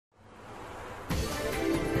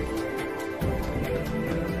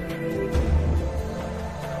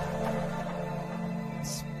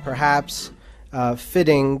perhaps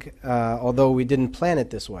fitting, although we didn't plan it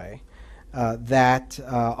this way, that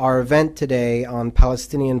our event today on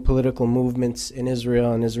Palestinian political movements in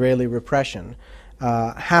Israel and Israeli repression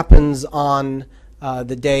happens on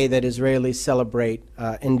the day that Israelis celebrate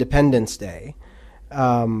Independence Day,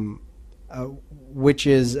 which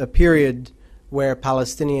is a period where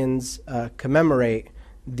Palestinians commemorate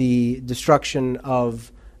the destruction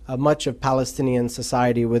of much of Palestinian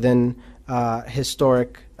society within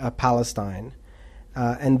historic Palestine.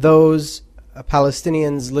 And those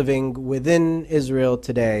Palestinians living within Israel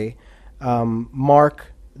today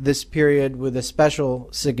mark this period with a special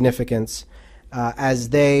significance as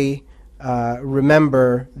they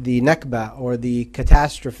remember the Nakba, or the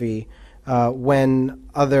catastrophe, when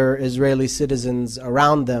other Israeli citizens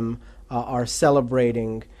around them are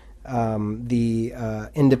celebrating the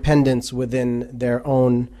independence within their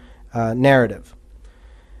own narrative.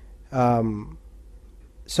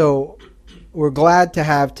 So we're glad to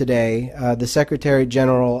have today the Secretary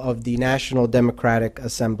General of the National Democratic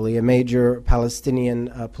Assembly, a major Palestinian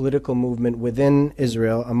political movement within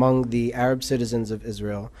Israel among the Arab citizens of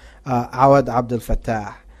Israel, Awad Abdel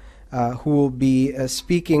Fattah, who will be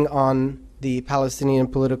speaking on the Palestinian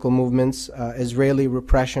political movements, Israeli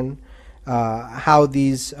repression, how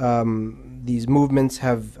these movements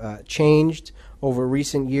have changed over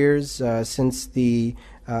recent years since the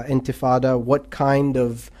intifada, what kind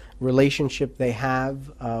of relationship they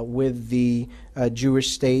have with the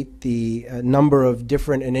Jewish state, the number of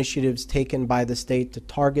different initiatives taken by the state to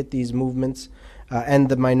target these movements and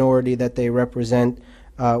the minority that they represent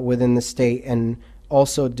within the state, and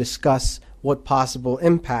also discuss what possible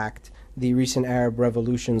impact the recent Arab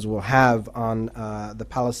revolutions will have on the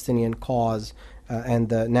Palestinian cause and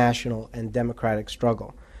the national and democratic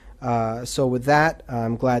struggle. So with that,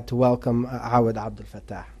 I'm glad to welcome Awad Abdel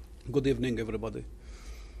Fattah. Good evening, everybody.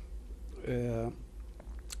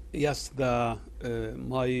 Yes,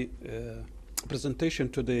 my presentation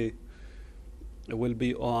today will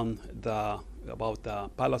be on about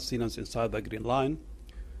the Palestinians inside the Green Line.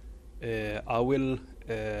 I will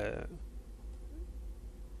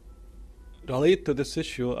relate to this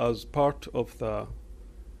issue as part of the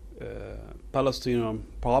Palestinian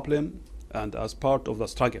problem and as part of the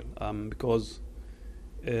struggle, because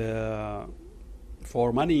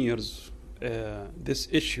for many years this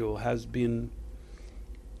issue has been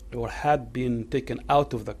or had been taken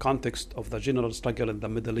out of the context of the general struggle in the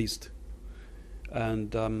Middle East.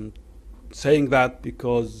 And saying that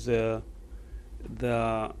because the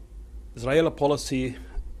Israeli policy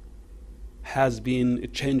has been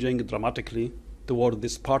changing dramatically toward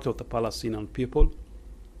this part of the Palestinian people.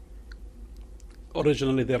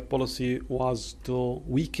 Originally, their policy was to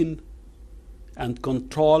weaken and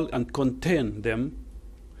control and contain them,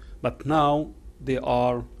 but now they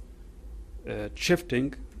are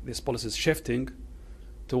shifting, this policy is shifting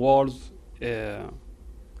towards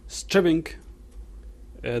stripping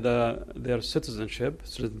their citizenship,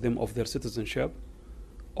 stripping them of their citizenship,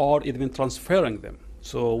 or even transferring them.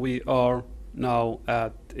 So we are now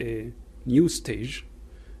at a new stage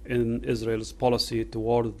in Israel's policy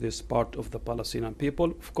toward this part of the Palestinian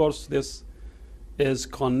people. Of course, this is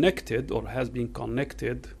connected or has been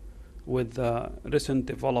connected with the recent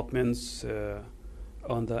developments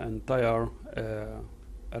on the entire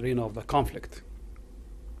arena of the conflict.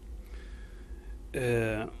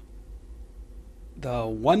 The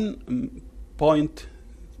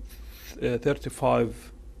 1.35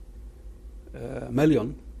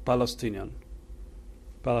 million Palestinians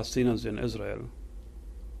in Israel,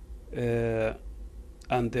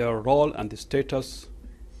 and their role and the status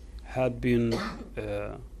had been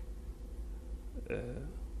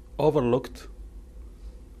overlooked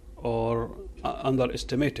or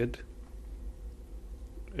underestimated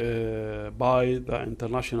by the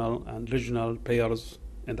international and regional players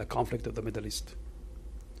in the conflict of the Middle East.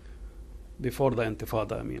 Before the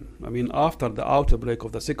intifada, I mean after the outbreak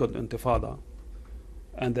of the second intifada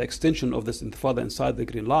and the extension of this intifada inside the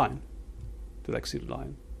Green Line to the Green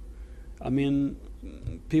Line,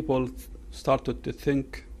 people started to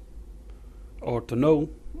think or to know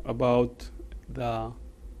about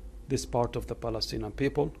this part of the Palestinian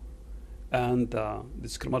people and the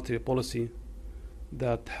discriminatory policy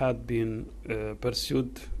that had been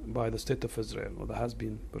pursued by the State of Israel, or that has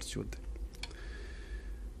been pursued.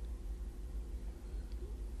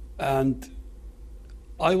 And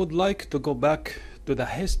I would like to go back to the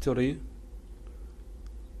history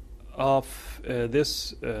of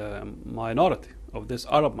this minority, of this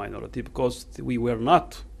Arab minority, because we were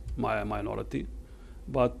not a minority,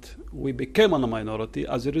 but we became a minority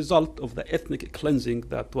as a result of the ethnic cleansing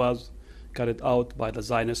that was carried out by the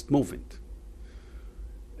Zionist movement.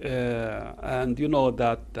 And you know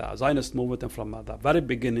that the Zionist movement from the very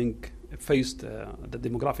beginning faced the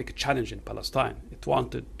demographic challenge in Palestine. It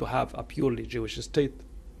wanted to have a purely Jewish state,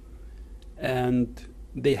 and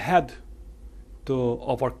they had to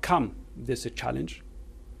overcome this challenge.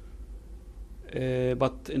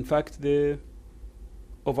 But in fact, they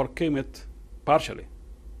overcame it partially.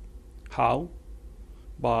 How?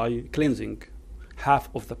 By cleansing half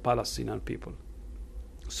of the Palestinian people.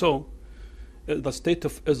 So, the state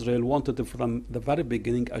of Israel wanted from the very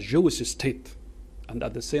beginning a Jewish state, and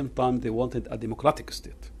at the same time they wanted a democratic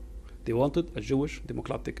state. They wanted a Jewish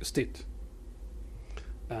democratic state.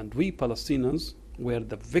 And we Palestinians were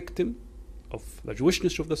the victim of the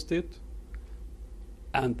Jewishness of the state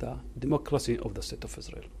and the democracy of the state of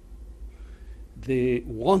Israel. They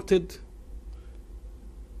wanted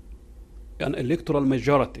an electoral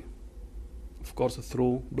majority, of course,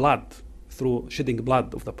 through blood, through shedding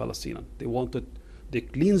blood of the Palestinians. They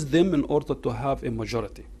cleansed them in order to have a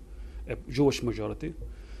majority, a Jewish majority,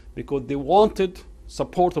 because they wanted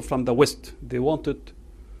support from the West. They wanted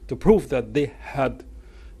to prove that they had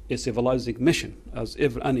a civilizing mission, as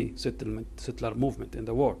any settler movement in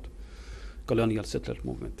the world, colonial settler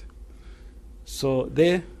movement. So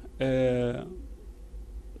they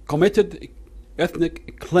committed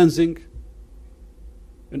ethnic cleansing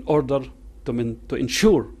in order to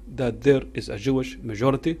ensure that there is a Jewish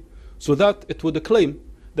majority, so that it would claim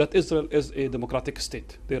that Israel is a democratic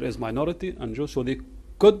state. There is minority and Jews, so they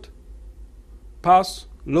could pass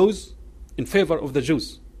laws in favor of the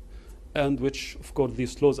Jews, and which, of course,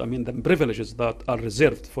 these laws, I mean, the privileges that are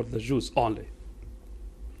reserved for the Jews only.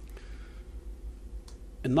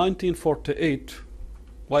 In 1948,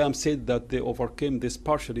 why I'm saying that they overcame this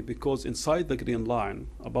partially, because inside the Green Line,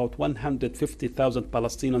 about 150,000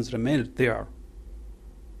 Palestinians remained there.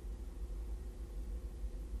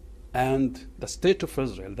 And the state of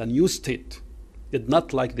Israel, the new state, did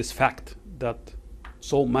not like this fact that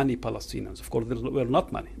so many Palestinians, of course there were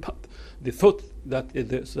not many, but they thought that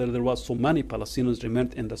there was so many Palestinians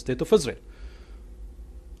remained in the state of Israel.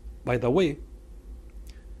 By the way,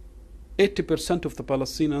 80% of the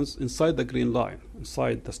Palestinians inside the Green Line,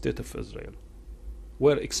 inside the state of Israel,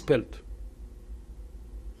 were expelled.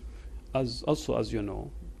 As you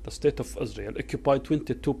know, the state of Israel occupied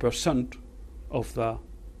 22% of the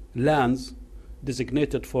lands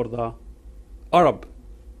designated for the Arab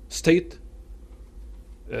state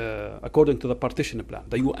according to the partition plan,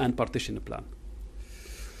 the UN partition plan.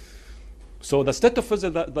 So the state of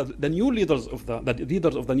Israel, the new leaders of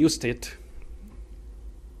the new state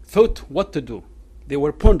thought what to do. They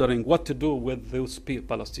were pondering what to do with those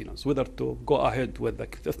Palestinians, whether to go ahead with the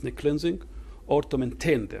ethnic cleansing or to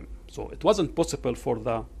maintain them. So it wasn't possible for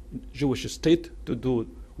the Jewish state to do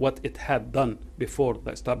what it had done before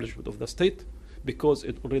the establishment of the state, because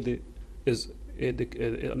it already is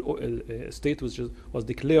a state which was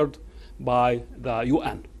declared by the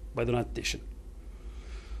UN, by the United Nations.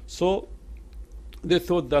 So they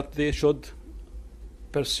thought that they should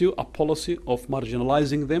pursue a policy of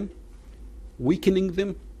marginalizing them, weakening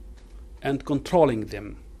them, and controlling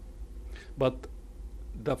them. But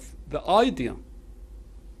the idea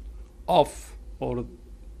of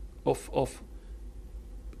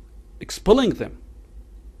expelling them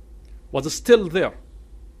was still there,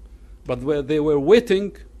 but where they were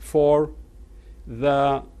waiting for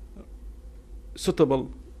the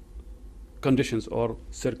suitable conditions or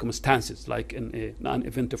circumstances, like in an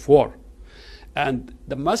event of war. And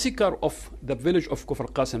the massacre of the village of Kufr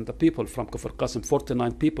Qasim, the people from Kufr Qasim,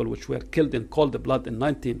 49 people which were killed in cold blood in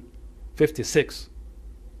 1956.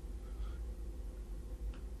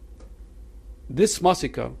 This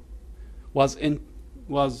massacre was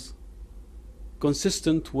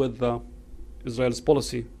consistent with Israel's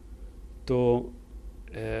policy to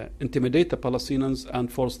intimidate the Palestinians and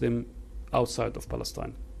force them outside of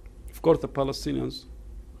Palestine. Of course, the Palestinians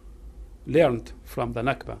learned from the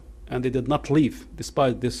Nakba, and they did not leave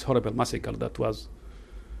despite this horrible massacre that was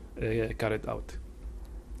carried out.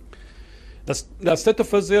 The state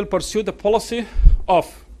of Israel pursued a policy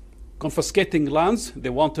of confiscating lands. They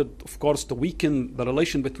wanted, of course, to weaken the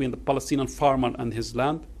relation between the Palestinian farmer and his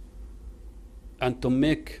land, and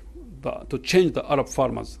to change the Arab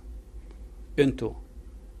farmers into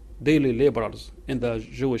daily laborers in the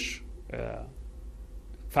Jewish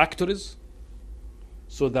factories,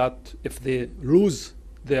 so that if they lose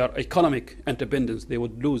their economic independence, they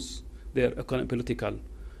would lose their political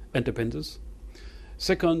independence.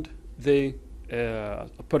 Second, they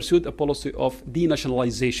pursued a policy of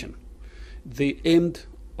denationalization. They aimed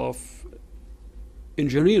of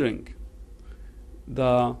engineering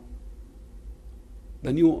the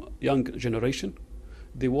the new young generation.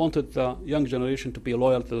 They wanted the young generation to be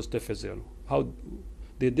loyal to the state of Israel. How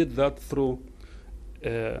they did that? Through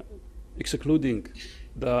excluding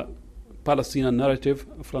the Palestinian narrative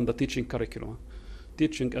from the teaching curriculum.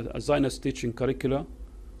 A Zionist teaching curricula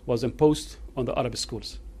was imposed on the Arab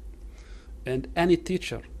schools. And any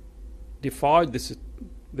teacher defied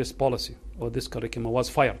this policy or this curriculum was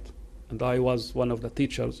fired. And I was one of the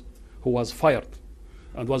teachers who was fired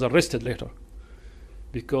and was arrested later.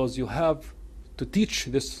 Because you have to teach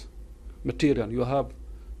this material. You have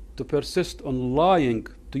to persist on lying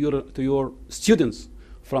to your students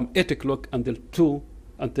from 8 o'clock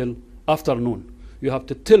until afternoon. You have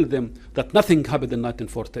to tell them that nothing happened in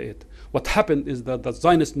 1948. What happened is that the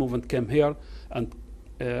Zionist movement came here and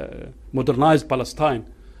modernized Palestine,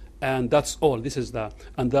 and that's all.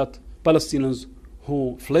 And that Palestinians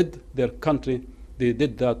who fled their country, they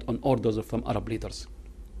did that on orders from Arab leaders.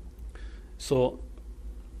 So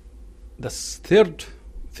the third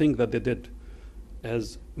thing that they did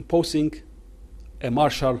is imposing a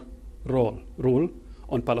martial rule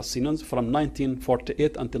on Palestinians from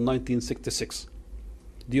 1948 until 1966,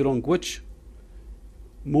 during which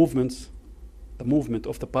the movement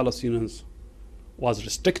of the Palestinians was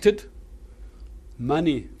restricted.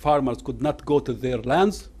 Many farmers could not go to their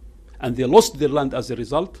lands, and they lost their land as a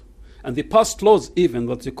result. And they passed laws even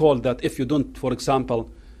what they call that if you don't, for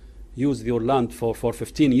example, use your land for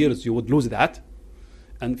 15 years, you would lose that.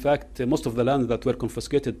 In fact, most of the land that were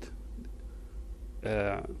confiscated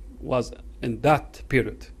was in that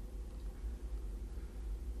period.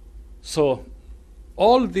 So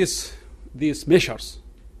all these measures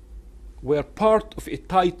were part of a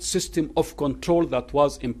tight system of control that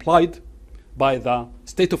was implied by the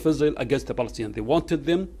State of Israel against the Palestinians. They wanted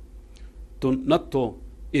them not to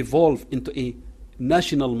evolve into a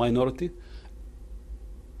national minority,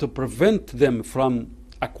 to prevent them from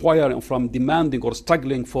acquiring, from demanding or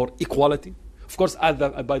struggling for equality. Of course,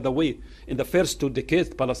 by the way, in the first 2 decades,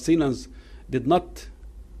 Palestinians did not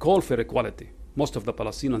call for equality. Most of the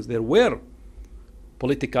Palestinians, there were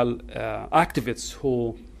political activists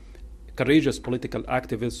courageous political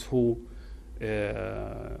activists who,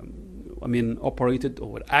 operated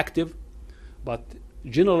or were active. But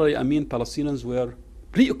generally, Palestinians were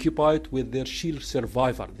preoccupied with their sheer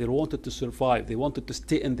survival. They wanted to survive. They wanted to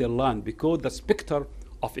stay in their land because the specter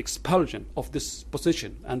of expulsion, of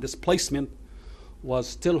dispossession and displacement was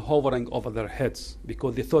still hovering over their heads,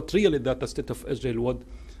 because they thought really that the State of Israel would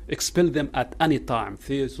expel them at any time.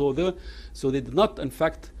 So they did not, in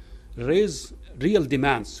fact, raise real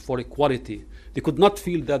demands for equality. They could not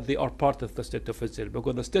feel that they are part of the State of Israel,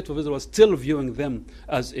 because the State of Israel was still viewing them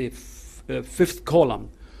as a fifth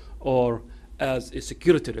column or as a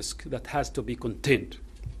security risk that has to be contained.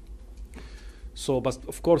 So, but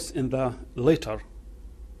of course, in the later,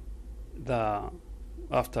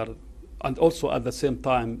 and also at the same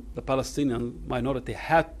time, the Palestinian minority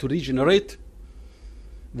had to regenerate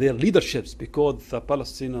their leaderships, because the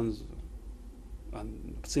Palestinian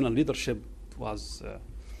leadership was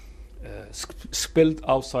expelled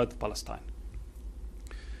outside Palestine.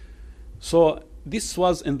 So this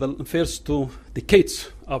was in the first 2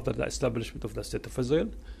 decades after the establishment of the State of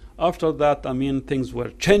Israel. After that, things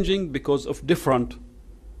were changing because of different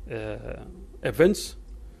events.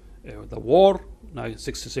 The war,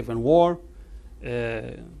 1967 war,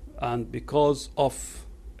 and because of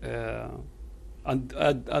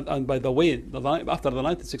and by the way, after the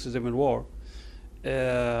 1967 war,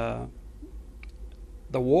 the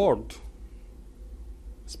world,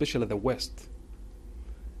 especially the West,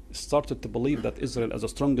 started to believe that Israel is a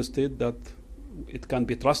strong state, that it can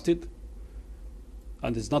be trusted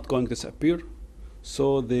and is not going to disappear.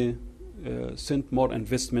 So they sent more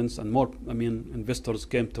investments, and more investors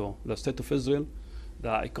came to the State of Israel.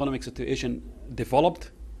 The economic situation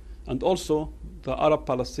developed, and also the Arab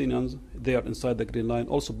Palestinians there inside the Green Line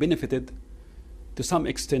also benefited to some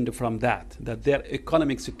extent from that their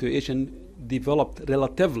economic situation developed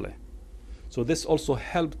relatively. So this also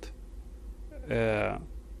helped, or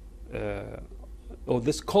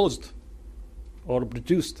this caused or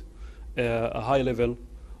produced a high level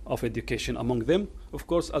of education among them. Of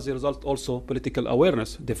course, as a result, also political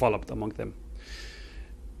awareness developed among them.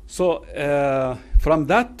 So from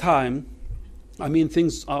that time,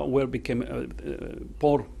 things became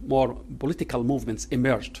more political movements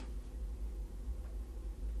emerged,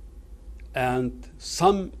 and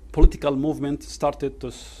some political movements started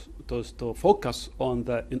to focus on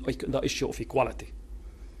the issue of equality,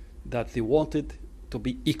 that they wanted to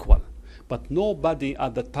be equal. But nobody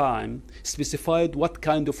at the time specified what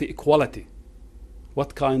kind of equality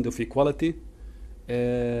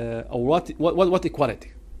or what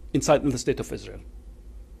equality inside the state of Israel.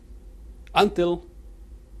 Until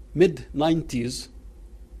mid-90s,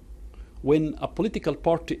 when a political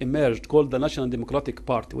party emerged called the National Democratic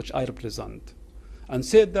Party, which I represent, and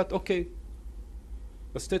said that, okay,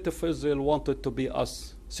 the state of Israel wanted to be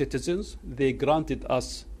us citizens. They granted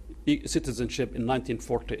us citizenship in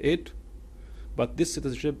 1948, but this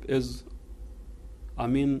citizenship is, I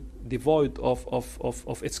mean, devoid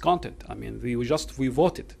of its content. I mean, we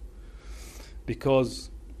voted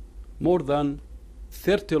because more than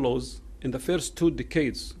 30 laws in the first 2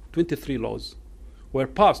 decades, 23 laws, were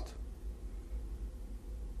passed.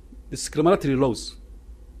 Discriminatory laws.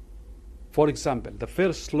 For example, the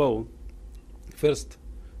first law,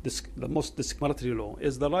 the most discriminatory law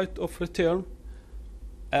is the right of return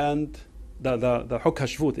and the Huk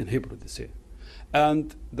HaShvut in Hebrew, they say,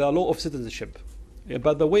 and the law of citizenship.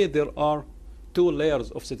 By the way, there are 2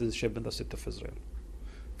 layers of citizenship in the state of Israel.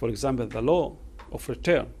 For example, the law of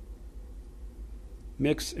return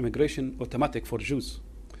makes immigration automatic for Jews,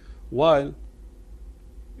 while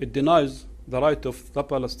it denies the right of the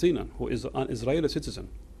Palestinian, who is an Israeli citizen,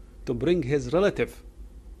 to bring his relative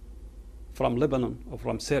from Lebanon or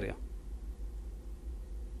from Syria.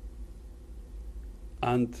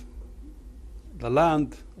 And the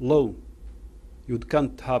land law, you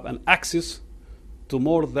can't have an access to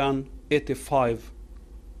more than 85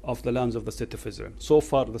 of the lands of the state of Israel. So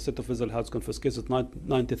far, the state of Israel has confiscated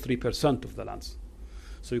 93% of the lands.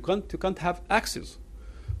 So you can't have access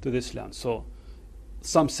to this land. So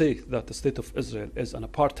some say that the state of Israel is an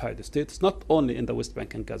apartheid state. It's not only in the West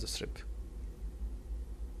Bank and Gaza Strip.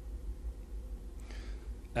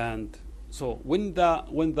 And so when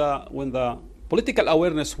the political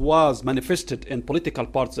awareness was manifested in political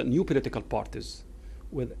parties and new political parties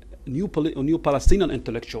with new Palestinian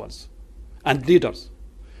intellectuals and leaders,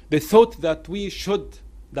 they thought that we should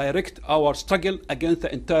direct our struggle against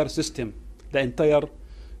the entire system, the entire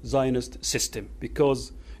Zionist system,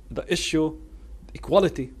 because the issue,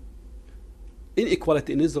 inequality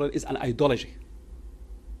in Israel is an ideology.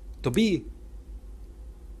 To be,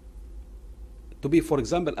 for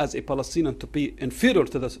example, as a Palestinian, to be inferior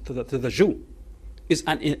to the Jew is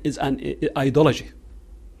an ideology.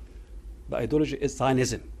 The ideology is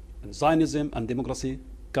Zionism, and Zionism and democracy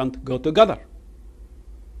can't go together.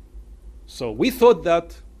 So we thought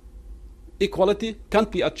that equality can't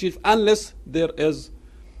be achieved unless there is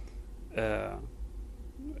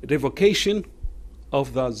revocation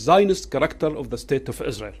of the Zionist character of the state of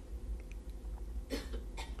Israel.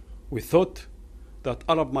 We thought that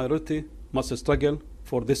Arab minority must struggle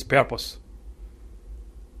for this purpose.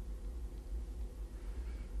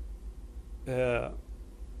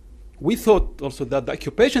 We thought also that the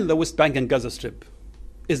occupation of the West Bank and Gaza Strip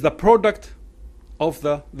is the product of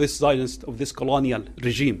this Zionist, of this colonial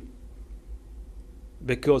regime.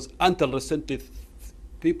 Because until recently,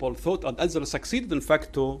 people thought, and Israel succeeded, in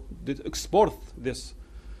fact, to export this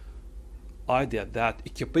idea that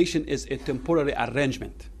occupation is a temporary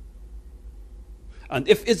arrangement. And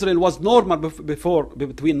if Israel was normal before,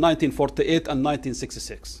 between 1948 and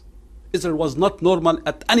 1966, Israel was not normal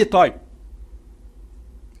at any time.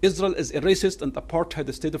 Israel is a racist and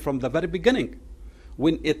apartheid state from the very beginning,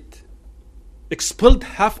 when it expelled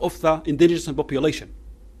half of the indigenous population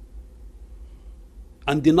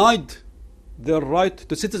and denied their right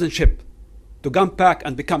to citizenship, to come back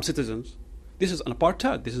and become citizens. This is an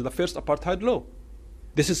apartheid. This is the first apartheid law.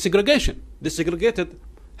 This is segregation. They segregated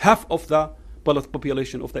half of the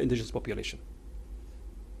population, of the indigenous population.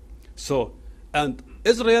 So, and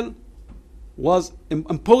Israel was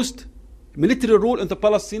imposed military rule in the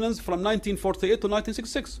Palestinians from 1948 to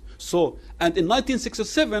 1966. So, and in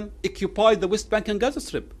 1967, occupied the West Bank and Gaza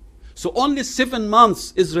Strip. So only 7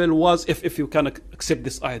 months Israel was, if you can accept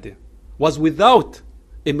this idea, was without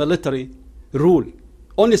a military rule.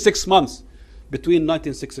 Only 6 months between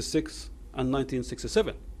 1966 and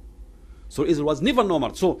 1967. So Israel was never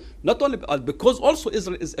normal. So not only, because also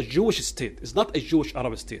Israel is a Jewish state. It's not a Jewish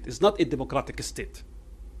Arab state. It's not a democratic state.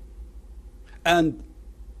 And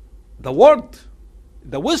the world,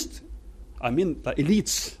 the West, I mean the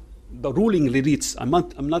elites, the ruling elites.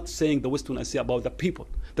 I'm not saying the West when I say about the people,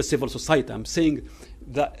 the civil society. I'm saying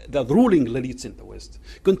the ruling elites in the West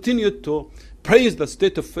continued to praise the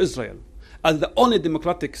state of Israel as the only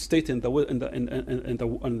democratic state in the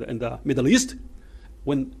Middle East,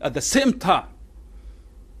 when at the same time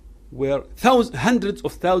where hundreds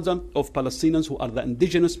of thousands of Palestinians, who are the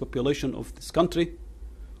indigenous population of this country,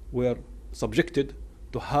 were subjected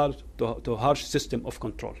to a harsh system of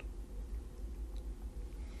control.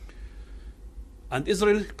 And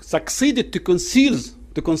Israel succeeded to conceal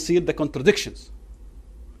the contradictions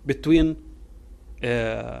between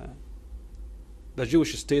the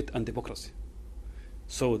Jewish state and democracy.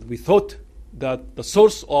 So we thought that the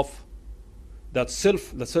source of that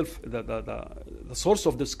the source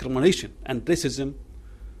of discrimination and racism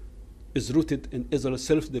is rooted in Israel's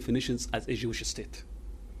self-definitions as a Jewish state.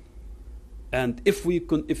 And if we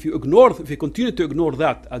continue to ignore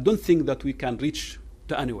that, I don't think that we can reach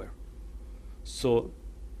to anywhere. So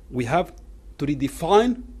we have to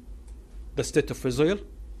redefine the state of Israel,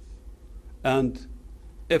 and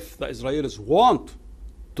if the Israelis want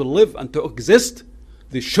to live and to exist,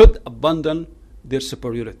 they should abandon their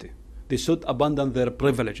superiority. They should abandon their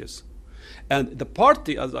privileges. And the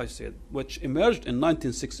party, as I said, which emerged in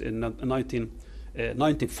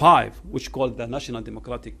 1995, which called the National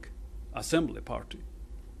Democratic Assembly Party,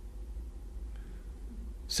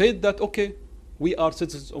 said that, okay, we are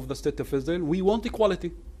citizens of the state of Israel. We want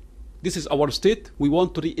equality. This is our state. We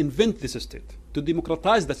want to reinvent this state, to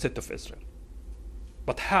democratize the state of Israel.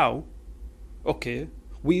 But how? Okay,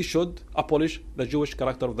 we should abolish the Jewish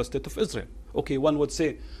character of the state of Israel. Okay, one would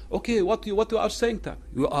say, okay, what you are saying that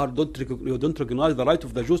you don't recognize the right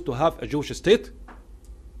of the Jews to have a Jewish state.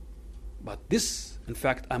 But this, in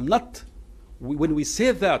fact, when we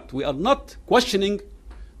say that, we are not questioning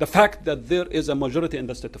the fact that there is a majority in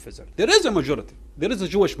the state of Israel. There is a majority. There is a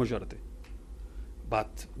Jewish majority.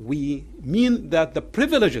 But we mean that the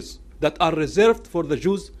privileges that are reserved for the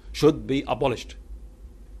Jews should be abolished.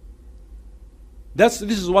 This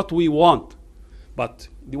is what we want. But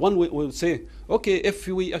the one will say, okay, if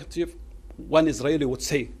one Israeli would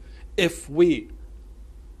say, if we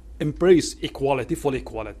embrace equality, full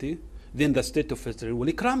equality, then the state of Israel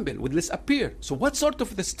will crumble, will disappear. So what sort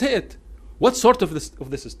of the state? What sort of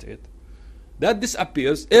this state? That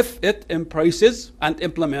disappears if it embraces and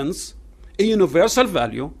implements a universal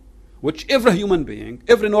value which every human being,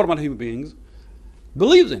 every normal human being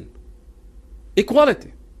believes in.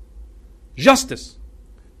 Equality, justice,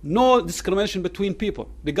 no discrimination between people,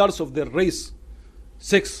 regardless of their race,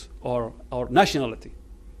 sex, or nationality.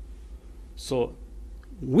 So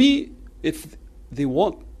if they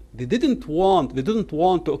didn't want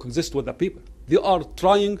to coexist with the people. They are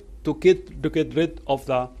trying to get rid of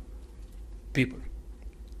the people.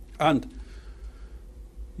 And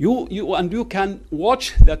you can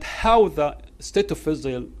watch that how the state of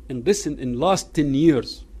Israel in the last 10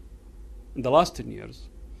 years, is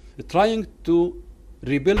trying to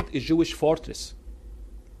rebuild a Jewish fortress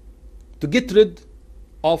to get rid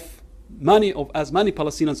of as many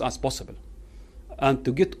Palestinians as possible, and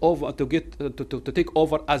to take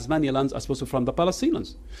over as many lands as possible from the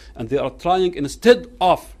Palestinians. And they are trying, instead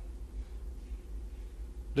of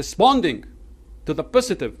responding to the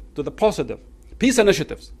positive peace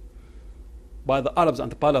initiatives by the Arabs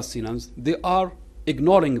and the Palestinians, they are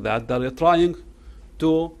ignoring that. They are trying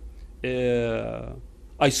to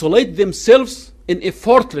isolate themselves in a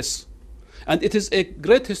fortress. And it is a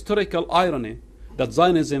great historical irony that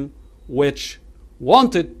Zionism, which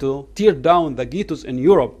wanted to tear down the ghettos in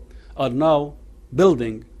Europe, are now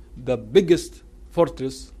building the biggest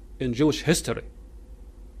fortress in Jewish history.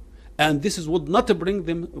 And this would not bring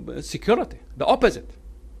them security, the opposite.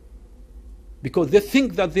 Because they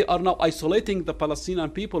think that they are now isolating the Palestinian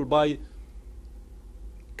people by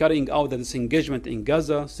carrying out the disengagement in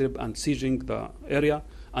Gaza Strip and sieging the area,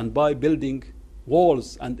 and by building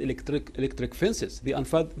walls and electric fences. They are in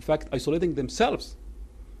fact isolating themselves.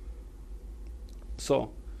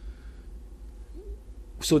 So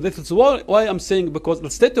this is why I'm saying, because the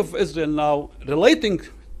state of Israel now relating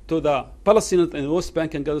to the Palestinians in the West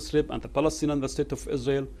Bank and Gaza Strip and the Palestinians and the state of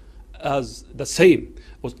Israel as the same.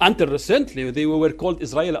 Was until recently they were called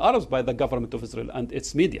Israeli Arabs by the government of Israel and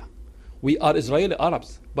its media. We are Israeli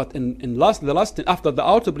Arabs. But after the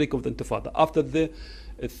outbreak of the intifada, after the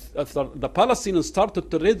Palestinians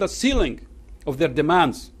started to raise the ceiling of their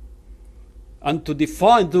demands and to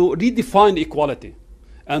redefine equality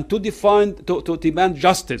and to demand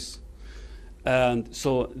justice, and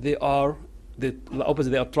so they are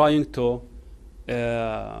trying to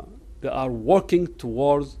they are working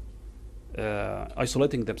towards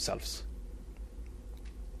isolating themselves.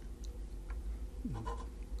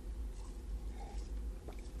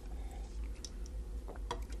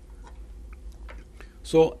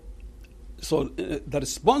 So the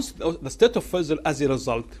response, the state of Israel, as a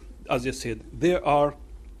result, as you said, it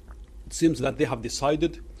seems that they have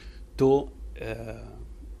decided to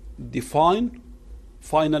define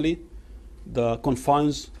finally the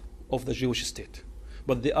confines of the Jewish state.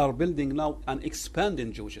 But they are building now an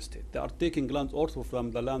expanding Jewish state. They are taking land also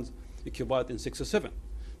from the lands occupied in 1967.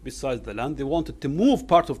 besides the land. They wanted to move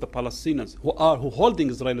part of the Palestinians who holding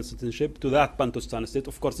Israeli citizenship to that Palestinian state.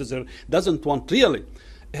 Of course, Israel doesn't want really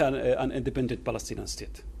an independent Palestinian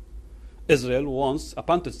state. Israel wants a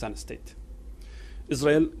Palestinian state.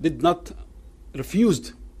 Israel did not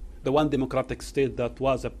refused the one democratic state that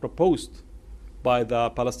was proposed by the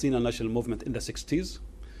Palestinian national movement in the 60s.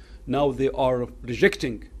 Now they are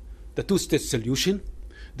rejecting the two-state solution.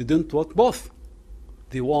 They don't want both.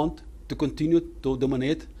 They want to continue to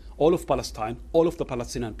dominate all of Palestine, all of the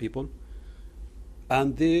Palestinian people,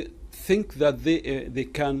 and they think that they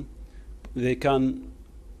can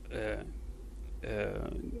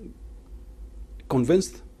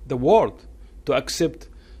convince the world to accept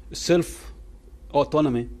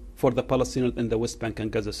self-autonomy for the Palestinians in the West Bank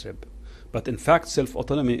and Gaza Strip. But in fact,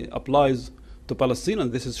 self-autonomy applies to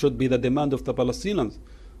Palestinians. This should be the demand of the Palestinians,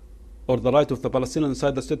 or the right of the Palestinians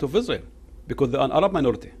inside the state of Israel, because they are an Arab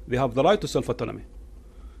minority. They have the right to self-autonomy.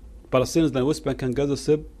 Palestinians in the West Bank and Gaza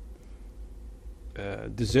Strip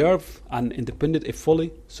deserve an independent, a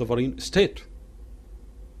fully sovereign state.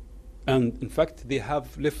 And in fact, they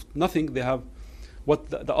have left nothing. They have what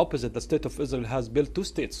the opposite. The state of Israel has built two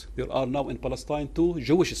states. There are now in Palestine two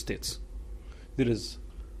Jewish states. There is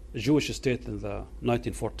a Jewish state in the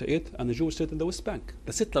 1948 and a Jewish state in the West Bank.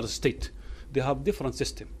 The settler state. They have different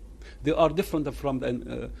system. They are different from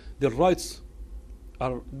their rights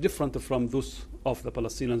are different from those of the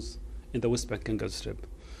Palestinians in the West Bank and Gaza Strip.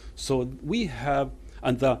 So we have,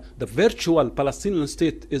 and the virtual Palestinian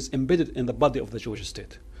state is embedded in the body of the Jewish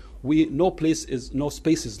state. No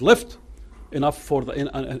space is left enough for an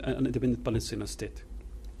independent Palestinian state.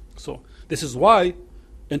 So this is why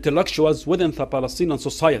intellectuals within the Palestinian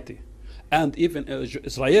society, and even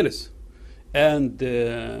Israelis and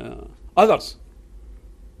others,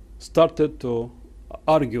 started to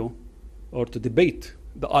argue or to debate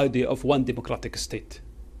the idea of one democratic state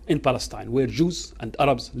in Palestine, where Jews and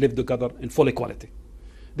Arabs live together in full equality.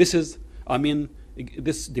 This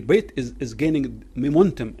debate is gaining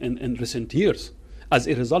momentum in recent years as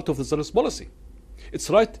a result of the Israel's policy. It's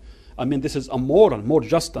right. This is a more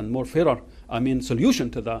just and more fairer, solution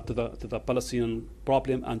to the Palestinian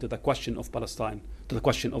problem and to the question of Palestine, to the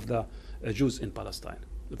question of the Jews in Palestine,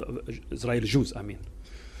 the Israeli Jews.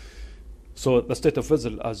 So the state of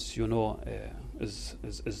Israel, as you know, is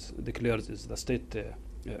declared is the state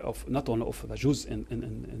of not only of the Jews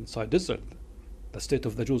inside Israel, the state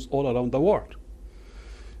of the Jews all around the world.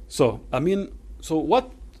 So so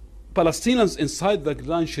what Palestinians inside the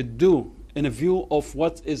land should do, in a view of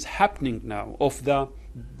what is happening now, of the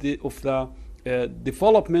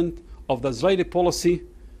development of the Israeli policy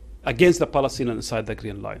against the Palestinians inside the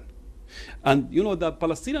Green Line. And the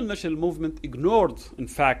Palestinian national movement ignored, in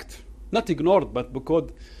fact, not ignored, but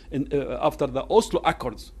because after the Oslo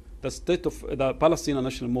Accords, the Palestinian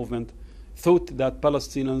national movement thought that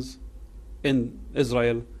Palestinians in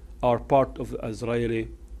Israel are part of the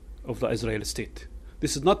Israeli state.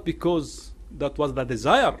 This is not because that was the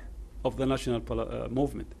desire of the national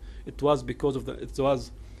movement. It was because it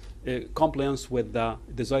was a compliance with the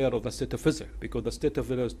desire of the state of Israel, because the state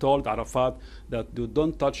of Israel told Arafat that you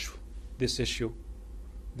don't touch this issue.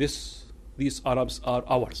 These Arabs are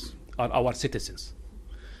ours, are our citizens.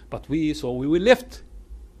 But we were left,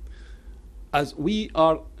 as we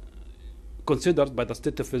are considered by the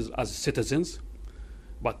state of Israel as citizens,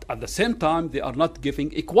 but at the same time they are not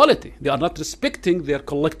giving equality. They are not respecting their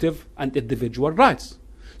collective and individual rights.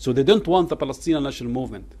 So they don't want the Palestinian national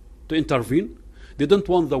movement to intervene. They don't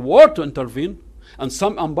want the world to intervene. And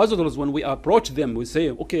some ambassadors, when we approach them, we say,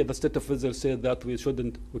 okay, the state of Israel said that we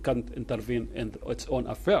can't intervene in its own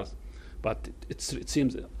affairs. But it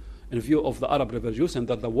seems, in view of the Arab Revolution,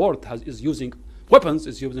 that the world is using weapons,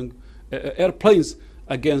 is using airplanes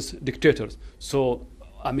against dictators. So,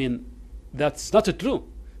 that's not true,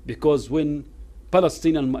 because when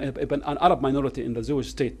Palestinian, an Arab minority in the Jewish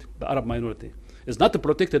state, the Arab minority, is not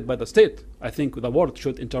protected by the state, I think the world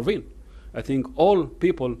should intervene. I think all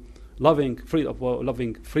people loving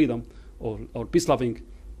freedom or peace-loving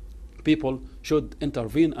people should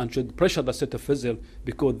intervene and should pressure the state of Israel,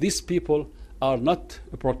 because these people are not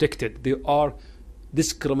protected. They are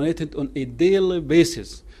discriminated on a daily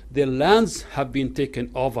basis. Their lands have been taken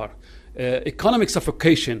over. Economic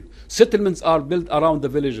suffocation. Settlements are built around the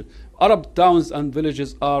village. Arab towns and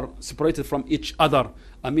villages are separated from each other.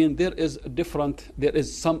 There is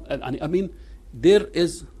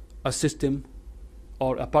a system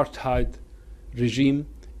or apartheid regime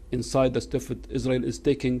inside the state of Israel is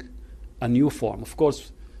taking a new form. Of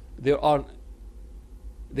course, there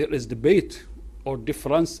is debate or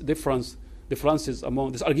differences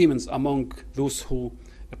among these arguments among those who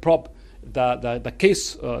prop the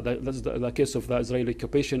case, that's the case of the Israeli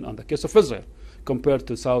occupation and the case of Israel compared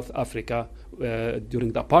to South Africa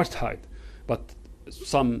during the apartheid. But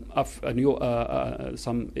some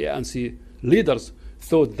ANC leaders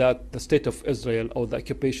thought that the state of Israel or the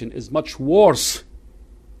occupation is much worse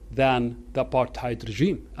than the apartheid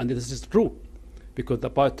regime. And this is true, because the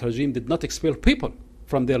apartheid regime did not expel people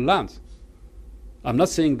from their lands. I'm not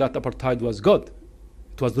saying that apartheid was good.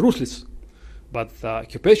 It was ruthless. But the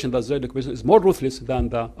occupation, the Israeli occupation, is more ruthless than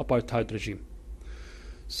the apartheid regime.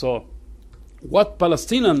 So what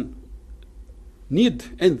Palestinians need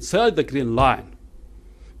inside the Green Line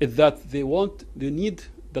is that they need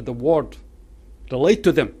that the world relate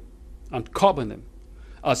to them and copy them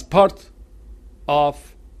as part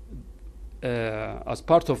of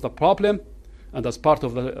the problem and as part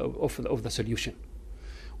of the solution.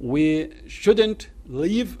 We shouldn't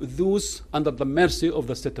leave those under the mercy of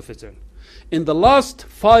the state of Israel. In the last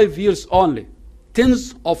 5 years only,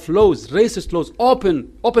 tens of laws, racist laws,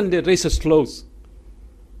 openly racist laws,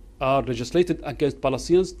 are legislated against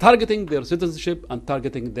Palestinians, targeting their citizenship and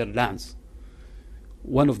targeting their lands.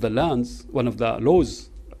 One of the laws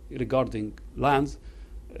regarding lands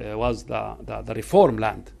was the reform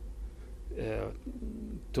land,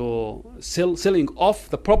 to selling off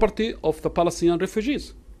the property of the Palestinian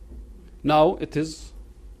refugees. Now it's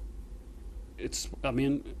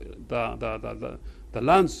the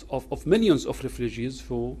lands of millions of refugees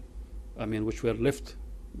which were left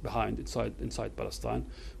behind inside Palestine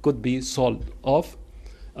could be sold off,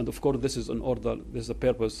 and of course this is an order. This is the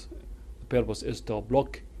purpose. The purpose is to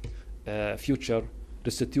block future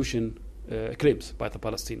restitution claims by the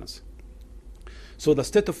Palestinians. So the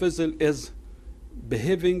state of Israel is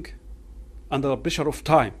behaving under the pressure of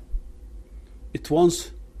time. It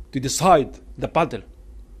wants to decide the battle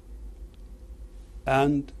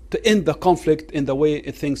and to end the conflict in the way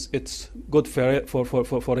it thinks it's good for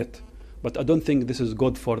it. But I don't think this is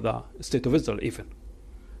good for the state of Israel even.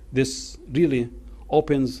 This really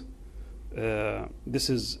opens,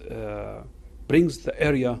 brings the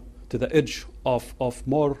area to the edge of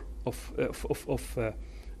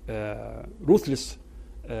ruthless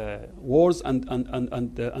wars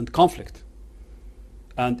and conflict.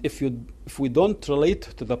 And if we don't relate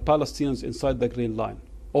to the Palestinians inside the Green Line,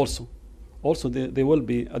 also they will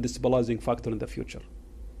be a destabilizing factor in the future.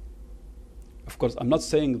 Of course, I'm not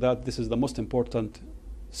saying that this is the most important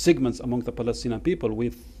segments among the Palestinian people.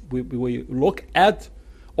 We look at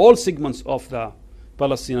all segments of the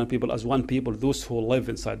Palestinian people as one people, those who live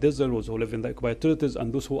inside Israel, those who live in the occupied territories,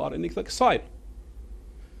 and those who are in exile.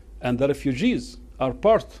 And the refugees are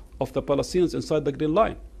part of the Palestinians inside the Green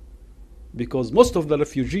Line, because most of the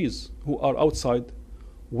refugees who are outside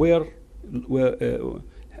are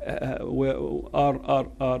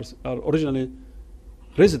originally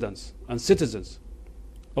residents and citizens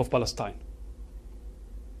of Palestine.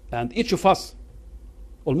 And each of us,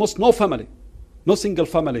 almost no single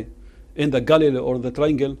family in the Galilee or the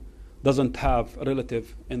Triangle doesn't have a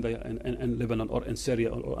relative in Lebanon or in Syria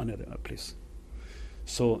or another place.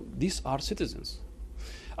 So these are citizens.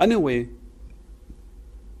 Anyway,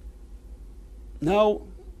 now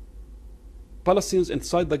Palestinians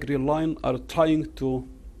inside the Green Line are trying to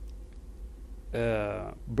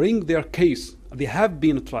bring their case. They have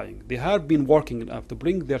been trying. They have been working to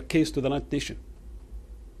bring their case to the United Nations,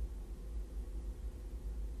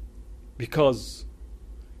 because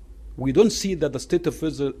we don't see that the state of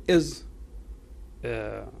Israel is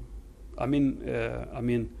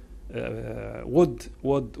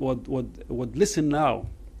would listen now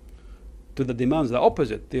to the demands. The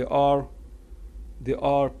opposite. They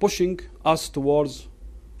are pushing us towards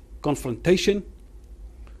confrontation,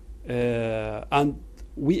 and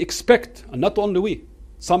we expect, and not only we,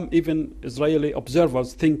 some even Israeli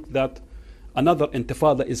observers think that another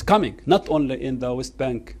intifada is coming, not only in the West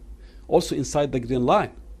Bank, also inside the Green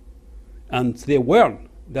Line. And they warn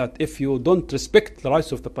that if you don't respect the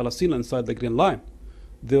rights of the Palestinians inside the Green Line,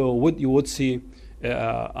 you would see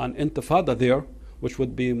an intifada there, which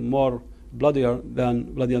would be more bloodier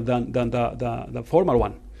than the former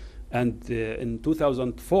one. And in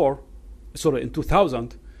 2000,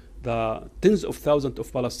 the tens of thousands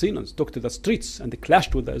of Palestinians took to the streets and they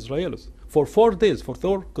clashed with the Israelis for 4 days, for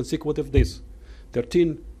 4 consecutive days.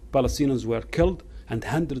 13 Palestinians were killed and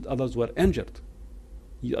 100 others were injured.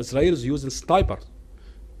 Israelis using snipers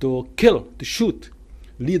to shoot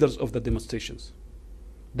leaders of the demonstrations.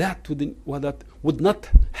 That would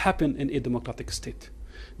not happen in a democratic state.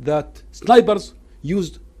 That snipers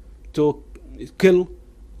used to kill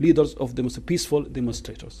leaders of peaceful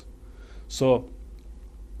demonstrators. So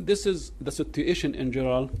this is the situation in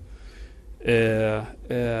general.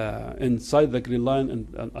 inside the Green Line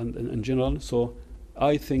and in general. So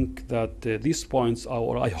I think that these points,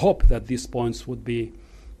 or I hope that these points would be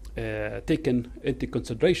taken into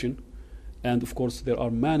consideration. And of course, there are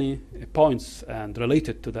many points and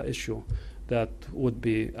related to the issue that would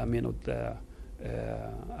be,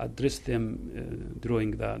 address them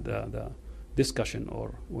during the discussion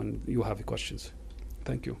or when you have questions.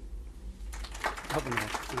 Thank you.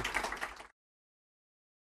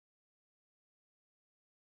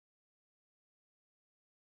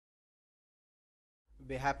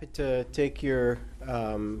 Be happy to take your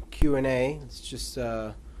Q&A. Let's just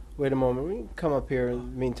wait a moment. We can come up here in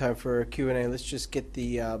the meantime for Q&A. Let's just get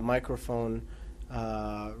the microphone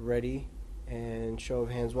ready and show of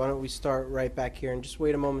hands. Why don't we start right back here and just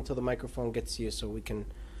wait a moment till the microphone gets to you so we can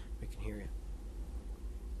hear you.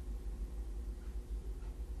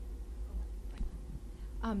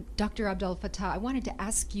 Dr. Abdel Fattah, I wanted to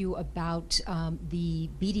ask you about the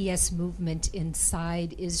BDS movement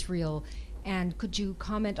inside Israel, and could you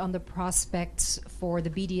comment on the prospects for the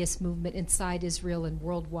BDS movement inside Israel and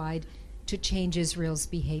worldwide to change Israel's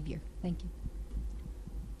behavior? Thank you.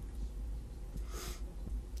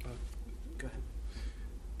 Go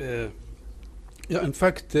ahead. Yeah, in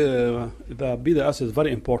fact, the BDS is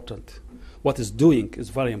very important. What it's doing is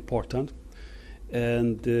very important.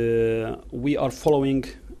 And we are following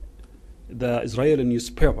the Israeli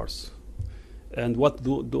newspapers and what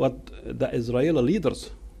the Israeli leaders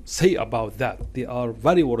say about that. They are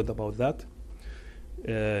very worried about that.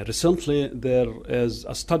 Recently, there is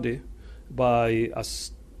a study by a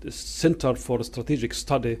Center for Strategic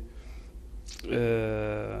Study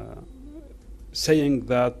saying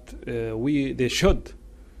that they should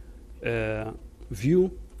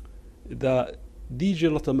view the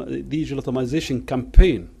delegitimization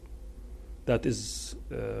campaign that is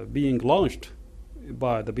being launched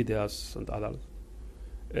by the BDS and others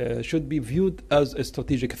should be viewed as a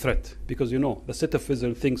strategic threat, because the state of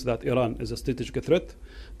Israel thinks that Iran is a strategic threat,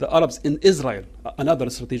 the Arabs in Israel another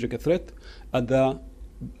strategic threat, and the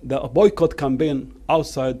boycott campaign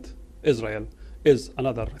outside Israel is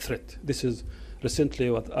another threat. This is recently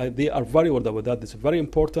what they are very worried about that. This is very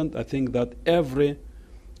important. I think that every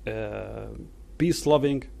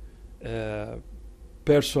peace-loving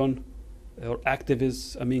person or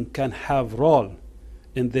activist, can have role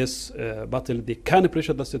in this battle. They can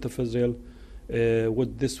pressure the state of Israel.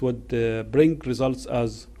 This would bring results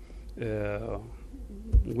as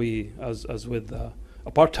with the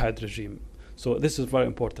apartheid regime. So this is very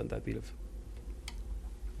important, I believe.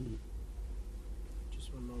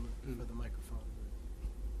 Just one moment for the microphone.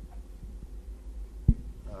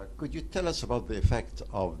 Could you tell us about the effect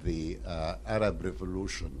of the Arab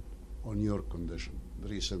Revolution on your condition, the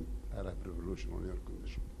recent Arab Revolution on your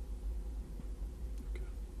condition?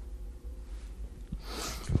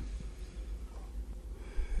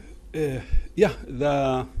 Yeah,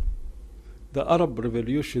 the Arab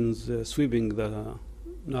revolutions sweeping the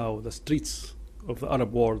streets of the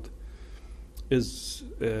Arab world is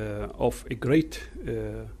of a great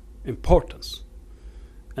importance,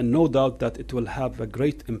 and no doubt that it will have a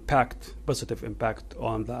great impact, positive impact,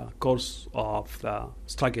 on the course of the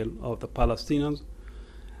struggle of the Palestinians.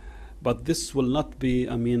 But this will not be,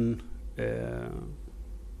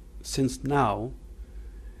 since now,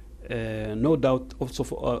 no doubt also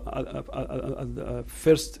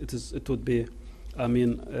first it would be, on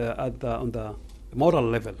the moral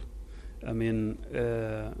level.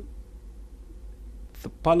 The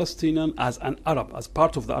Palestinian as an Arab, as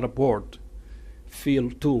part of the Arab world, feel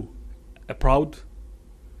too proud,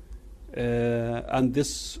 and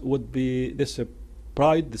this would be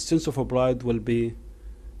pride. The sense of pride will be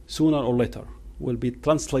sooner or later will be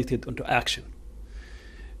translated into action.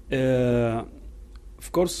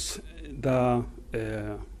 Of course, the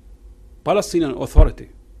Palestinian Authority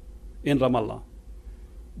in Ramallah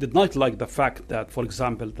did not like the fact that, for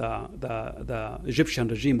example, the Egyptian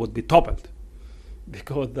regime would be toppled,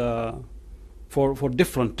 because for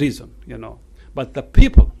different reasons, But the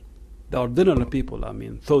people, the ordinary people,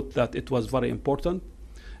 thought that it was very important,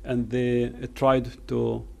 and they tried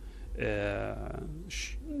to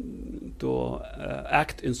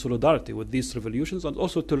act in solidarity with these revolutions, and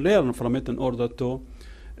also to learn from it in order to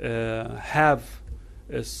have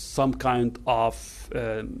some kind of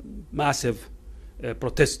massive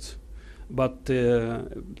protest. But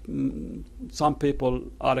some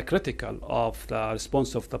people are critical of the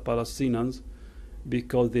response of the Palestinians,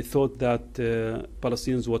 because they thought that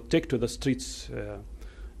Palestinians would take to the streets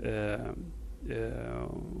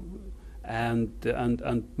and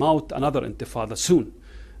mount another intifada soon.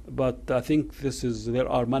 But I think there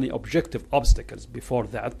are many objective obstacles before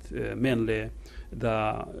that, mainly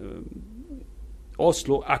the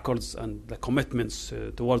Oslo Accords and the commitments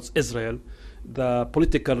towards Israel, the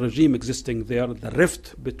political regime existing there, the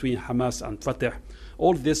rift between Hamas and Fattah.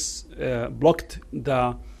 All this blocked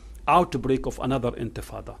the outbreak of another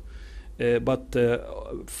intifada. But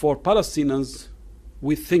for Palestinians,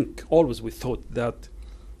 we thought that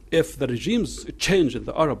if the regimes change in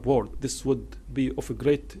the Arab world, this would be of a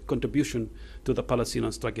great contribution to the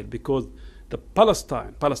Palestinian struggle, because the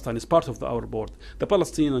Palestine is part of the Arab world. The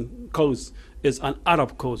Palestinian cause is an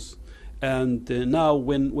Arab cause. And now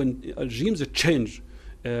when regimes change,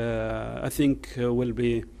 I think will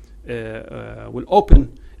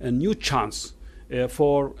open a new chance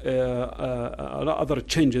for other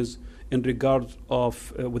changes in regard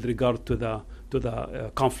of with regard to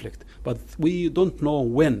the conflict. But we don't know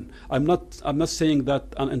when. I'm not saying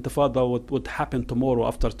that an intifada would happen tomorrow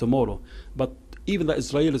after tomorrow, but even the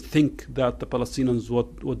Israelis think that the Palestinians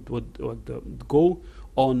would go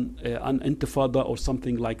on an intifada or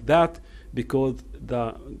something like that, because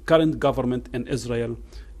the current government in Israel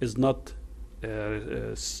is not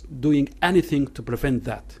doing anything to prevent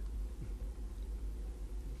that.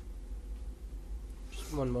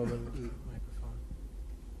 Just one moment. Microphone.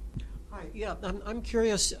 Hi. Yeah, I'm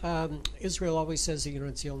curious. Israel always says that,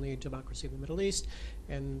 it's the only democracy in the Middle East,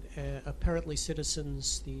 and apparently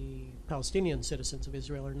the Palestinian citizens of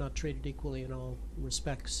Israel are not treated equally in all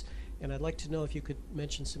respects. And I'd like to know if you could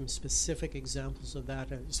mention some specific examples of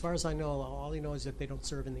that. As far as I know, all you know is that they don't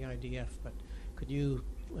serve in the IDF, but could you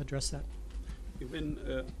address that? You mean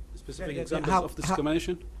specific examples of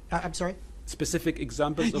discrimination? I'm sorry? Specific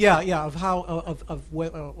examples of... of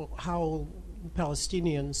how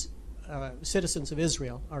Palestinians, citizens of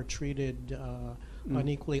Israel, are treated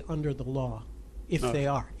unequally under the law, if they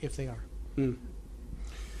are. Mm.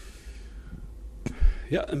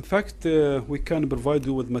 Yeah, in fact, we can provide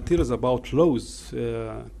you with materials about laws.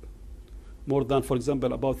 More than, for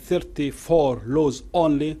example, about 34 laws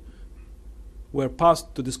only were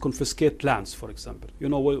passed to disconfiscate lands, for example.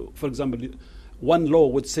 For example, one law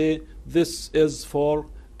would say this is for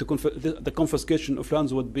the confiscation of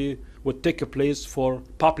lands would take place for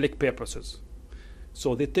public purposes.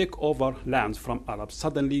 So they take over lands from Arabs.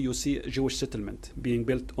 Suddenly you see a Jewish settlement being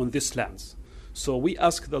built on these lands. So we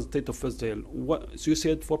asked the state of Israel, so you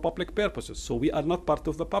said for public purposes, so we are not part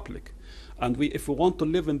of the public. And if we want to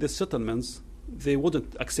live in these settlements, they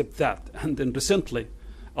wouldn't accept that. And then recently,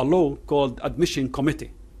 a law called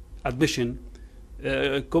Committee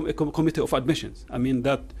of Admissions. I mean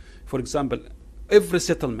that, for example, every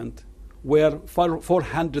settlement where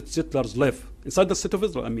 400 settlers live inside the state of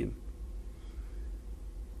Israel,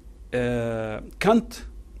 can't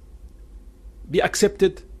be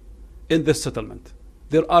accepted in this settlement.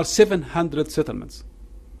 There are 700 settlements.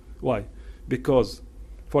 Why? Because,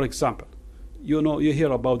 for example, you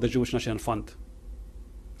hear about the Jewish National Fund.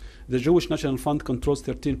 The Jewish National Fund controls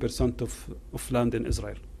 13% of land in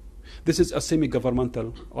Israel. This is a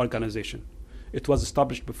semi-governmental organization. It was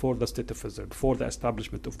established before the state of Israel, before the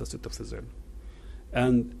establishment of the state of Israel.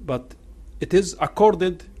 But it is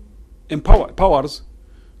accorded powers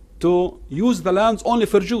to use the lands only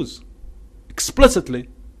for Jews, explicitly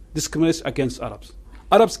discriminates against Arabs.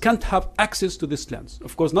 Arabs can't have access to these lands.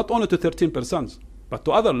 Of course, not only to 13%, but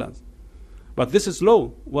to other lands. But this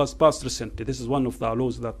law was passed recently. This is one of the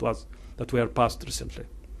laws that were passed recently.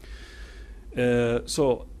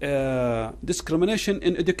 Discrimination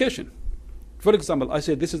in education. For example, I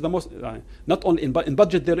say this is the most, not only in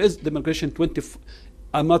budget, there is democration 20.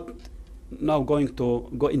 I'm not now going to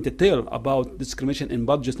go in detail about discrimination in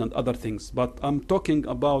budgets and other things, but I'm talking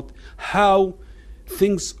about how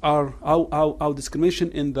things are, how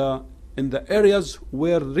discrimination in the areas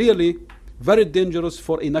were really very dangerous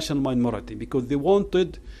for a national minority, because they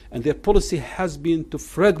wanted, and their policy has been to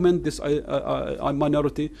fragment this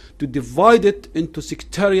minority, to divide it into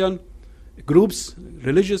sectarian groups,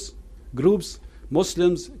 religious groups,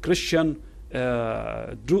 Muslims, Christian,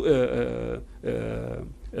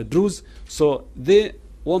 Druze. So they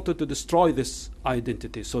wanted to destroy this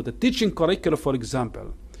identity. So the teaching curriculum, for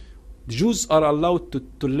example, the Jews are allowed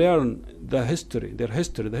to learn the history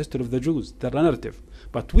of the Jews, their narrative.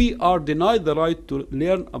 But we are denied the right to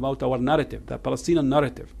learn about our narrative, the Palestinian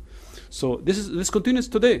narrative. So this continues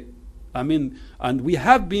today. And we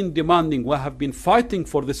have been demanding, we have been fighting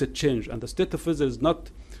for this change, and the state of Israel is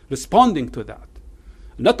not responding to that.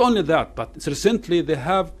 Not only that, but recently they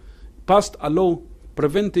have passed a law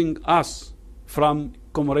preventing us from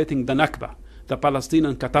commemorating the Nakba. the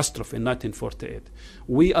Palestinian catastrophe in 1948.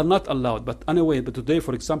 We are not allowed. But anyway, but today,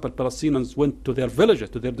 for example, Palestinians went to their villages,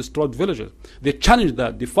 to their destroyed villages. They challenged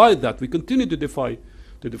that, defied that. We continue to defy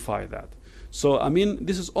that. So I mean,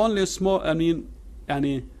 this is only a small. I mean,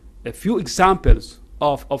 a few examples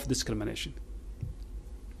of discrimination.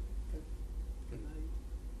 Can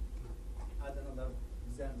I add another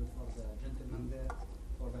example for the gentleman there,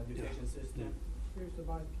 for the education system? Here's the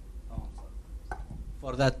mic. Oh, sorry.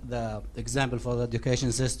 For that, the example for the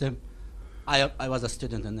education system, I was a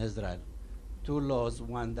student in Israel. Two laws,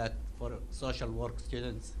 one that for social work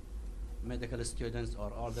students, medical students, or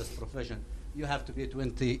all this profession, you have to be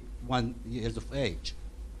 21 years of age.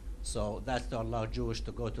 So that's to allow Jewish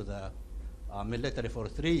to go to the military for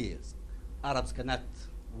 3 years. Arabs cannot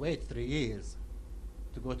wait 3 years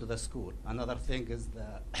to go to the school. Another thing is the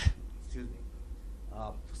excuse me,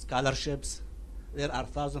 scholarships. There are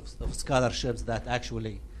thousands of scholarships that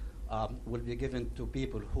actually will be given to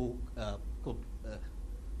people who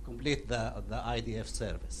complete the IDF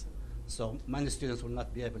service. So many students will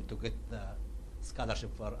not be able to get the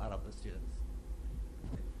scholarship for Arab students.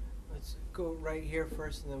 Let's go right here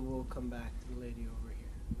first, and then we'll come back to the lady over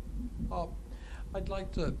here. I'd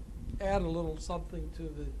like to add a little something to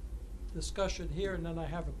the discussion here, and then I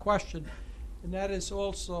have a question, and that is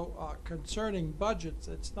also concerning budgets.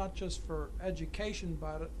 It's not just for education,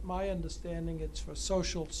 but my understanding it's for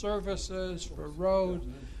social services, for roads,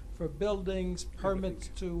 for buildings, permits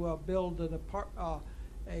to build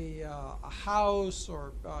a house,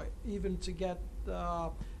 or even to get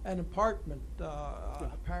an apartment.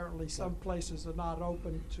 Apparently some places are not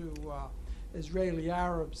open to Israeli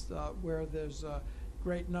Arabs where there's a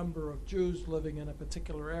great number of Jews living in a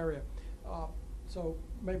particular area. So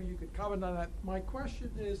maybe you could comment on that. My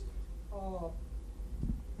question is,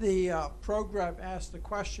 the program asked a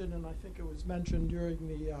question, and I think it was mentioned during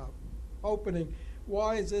the opening.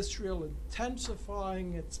 Why is Israel intensifying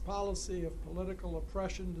its policy of political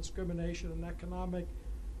oppression, discrimination, and economic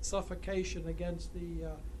suffocation against the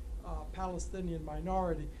Palestinian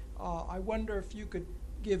minority? I wonder if you could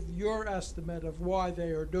give your estimate of why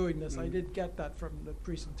they are doing this. I did get that from the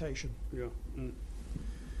presentation. Yeah.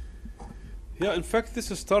 Yeah, in fact, this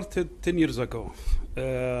started 10 years ago.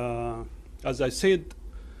 As I said,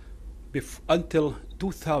 until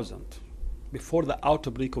 2000, before the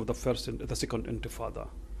outbreak of the second intifada,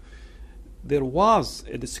 there was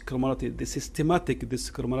a discriminatory, the systematic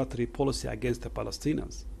discriminatory policy against the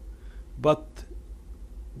Palestinians. But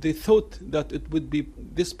they thought that it would be,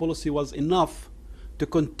 this policy was enough to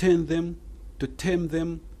contain them, to tame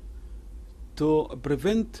them, to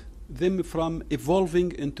prevent them from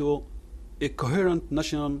evolving into a coherent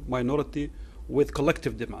national minority with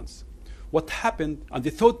collective demands. What happened, and they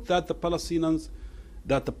thought that the Palestinians,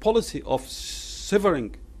 that the policy of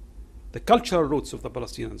severing the cultural roots of the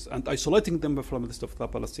Palestinians and isolating them from the rest of the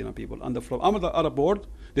Palestinian people and from the Arab world,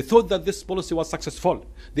 they thought that this policy was successful.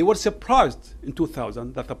 They were surprised in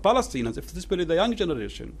 2000 that the Palestinians, especially the young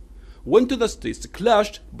generation, went to the streets,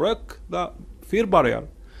 clashed, broke the fear barrier,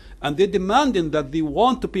 and they demanded that they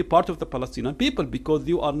want to be part of the Palestinian people because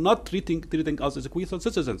you are not treating us as equal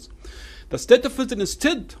citizens. The state of Israel,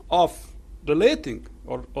 instead of relating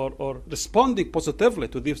or responding positively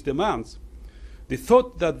to these demands, they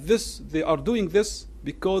thought that they are doing this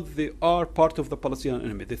because they are part of the Palestinian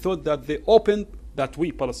enemy. They thought that they opened, that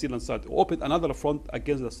we Palestinians had opened another front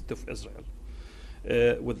against the state of Israel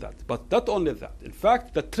with that. But not only that. In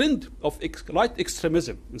fact, the trend of right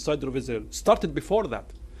extremism inside of Israel started before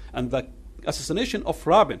that. And the assassination of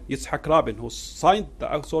Yitzhak Rabin, who signed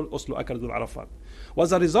the Oslo Accord with Arafat,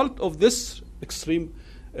 was a result of this extreme,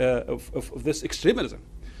 of this extremism.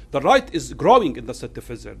 The right is growing in the state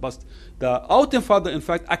of Israel, but the Intifada, in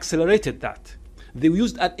fact, accelerated that. They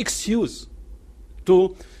used an excuse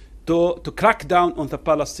to crack down on the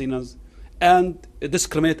Palestinians and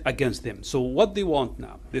discriminate against them. So what they want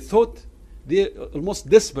now, they thought, they're almost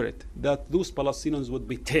desperate that those Palestinians would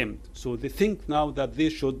be tamed. So they think now that they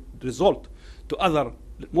should resort to other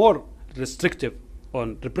more restrictive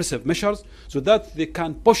or repressive measures so that they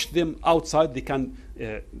can push them outside, they can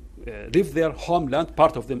leave their homeland,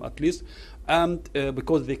 part of them at least, and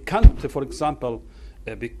because they can't, for example,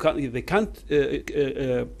 they can't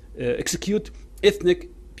execute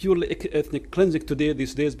purely ethnic cleansing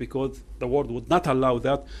these days because the world would not allow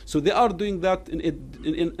that. So they are doing that in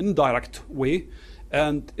an indirect way,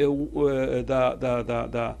 and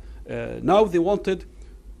now they wanted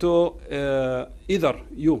to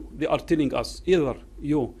they are telling us either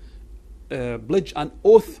you pledge an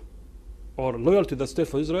oath or loyal to the state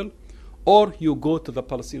of Israel, or you go to the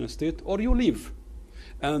Palestinian state, or you leave.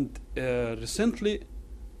 And recently,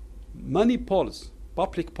 many polls,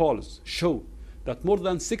 public polls, show that more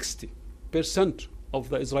than 60% of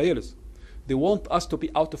the Israelis, they want us to be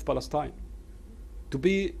out of Palestine, to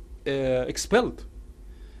be expelled.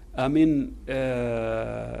 I mean,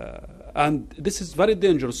 and this is very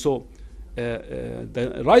dangerous. So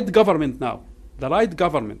the right government now, the right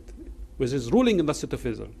government, which is ruling in the state of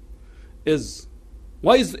Israel, is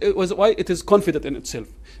why it is confident in itself?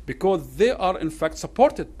 Because they are in fact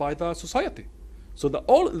supported by the society. So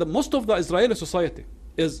most of the Israeli society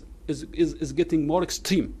is getting more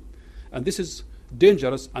extreme, and this is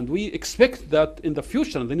dangerous. And we expect that in the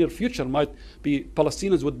future, in the near future, might be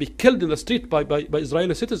Palestinians would be killed in the street by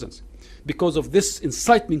Israeli citizens because of this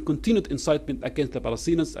incitement, continued incitement against the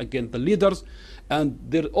Palestinians, against the leaders, and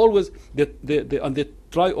they're always they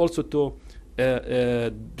try also to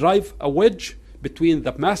drive a wedge between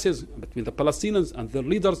the masses, between the Palestinians and their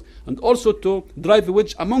leaders, and also to drive a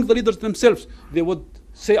wedge among the leaders themselves. They would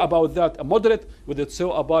say about that a moderate, would say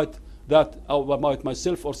about that about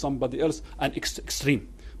myself or somebody else an extreme.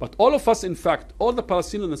 But all of us, in fact, all the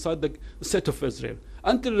Palestinians inside the state of Israel,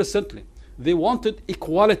 until recently, they wanted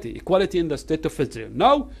equality in the state of Israel.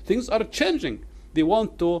 Now things are changing. They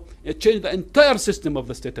want to change the entire system of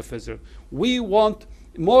the state of Israel. We want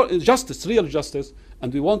more justice, real justice,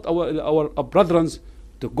 and we want our brethren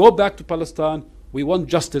to go back to Palestine. We want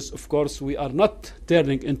justice, of course. We are not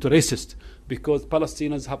turning into racist, because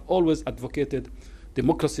Palestinians have always advocated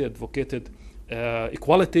democracy, advocated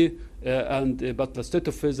equality, but the state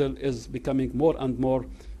of Israel is becoming more and more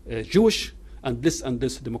Jewish and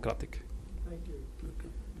less democratic. Thank you.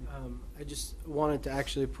 I just wanted to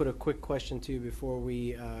actually put a quick question to you before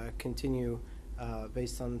we continue,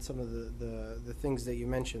 based on some of the things that you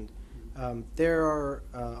mentioned. There are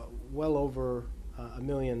well over 1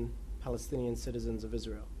 million Palestinian citizens of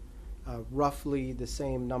Israel, roughly the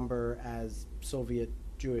same number as Soviet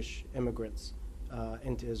Jewish immigrants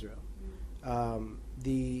into Israel.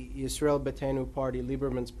 The Yisrael Beitenu party,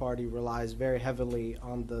 Lieberman's party, relies very heavily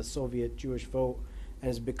on the Soviet Jewish vote and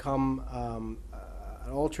has become an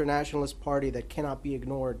ultra-nationalist party that cannot be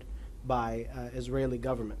ignored by Israeli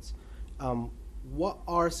governments. What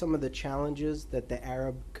are some of the challenges that the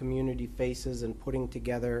Arab community faces in putting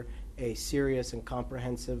together a serious and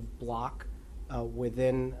comprehensive bloc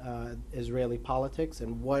within Israeli politics,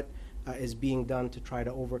 and what is being done to try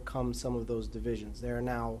to overcome some of those divisions? There are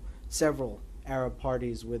now several Arab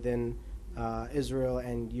parties within Israel,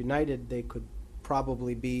 and united they could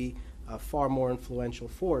probably be a far more influential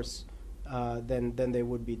force than they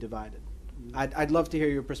would be divided. I'd love to hear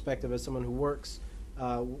your perspective as someone who works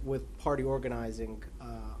with party organizing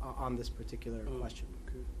on this particular question.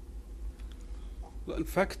 Well, in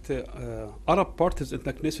fact, Arab parties in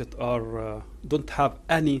the Knesset don't have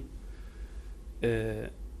any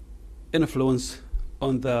influence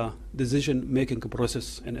on the decision-making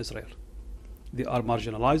process in Israel. They are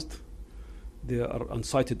marginalized. They are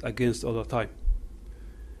incited against all the time.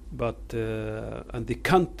 But and they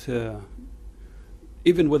can't,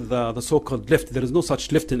 even with the so-called left, there is no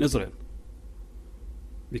such left in Israel.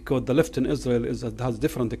 Because the left in Israel has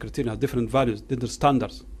different criteria, has different values, different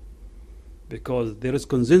standards. Because there is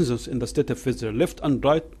consensus in the state of Israel, left and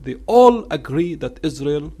right, they all agree that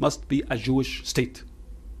Israel must be a Jewish state.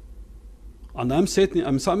 And I'm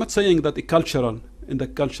not saying that in the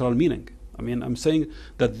cultural meaning. I mean, I'm saying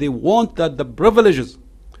that they want that the privileges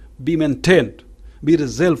be maintained, be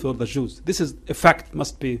reserved for the Jews. This is a fact,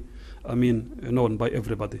 must be, known by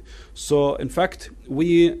everybody. So, in fact,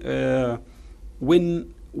 when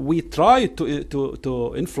we try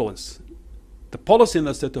to influence the policy in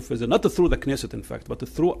the state of Israel, not through the Knesset, in fact, but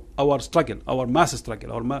through our struggle, our mass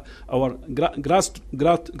struggle, our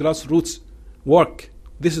grassroots work.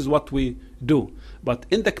 This is what we do. But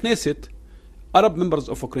in the Knesset, Arab members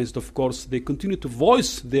of Knesset, of course, they continue to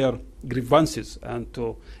voice their grievances and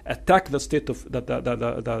to attack the state of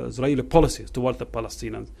the Israeli policies toward the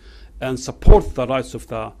Palestinians and support the rights of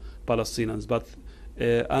the Palestinians. But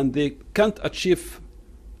and they can't achieve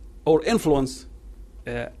or influence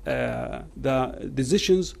the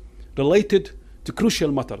decisions related to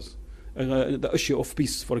crucial matters, the issue of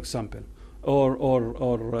peace, for example,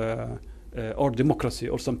 or democracy,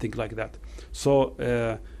 or something like that. So,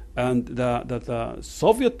 and the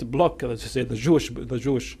Soviet bloc, let's say the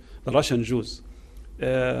Russian Jews,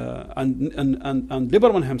 and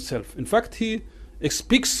Lieberman himself, in fact, he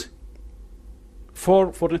speaks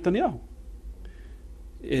for Netanyahu.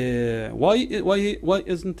 Why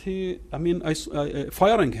isn't he?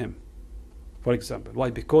 Firing him, for example.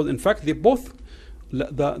 Why? Because in fact they both.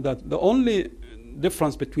 The only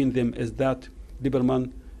difference between them is that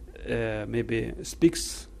Lieberman maybe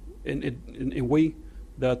speaks in a way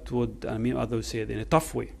that would, I mean, as I said, in a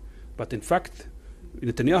tough way. But in fact,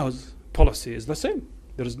 Netanyahu's policy is the same.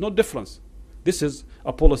 There is no difference. This is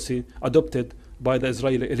a policy adopted by the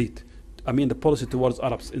Israeli elite. I mean, the policy towards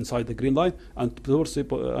Arabs inside the Green Line and towards the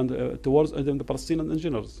Palestinians in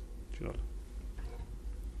general.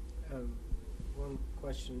 One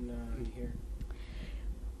question here.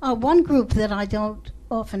 One group that I don't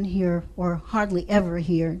often hear or hardly ever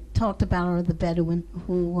hear talked about are the Bedouin,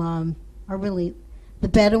 who are really the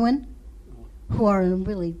Bedouin, who are in a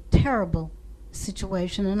really terrible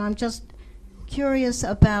situation. And I'm just curious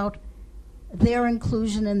about their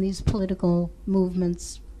inclusion in these political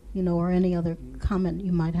movements, you know, or any other comment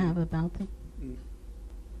you might have about them. You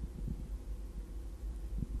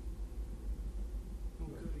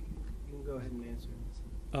can go ahead and answer.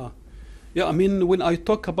 Yeah, I mean, when I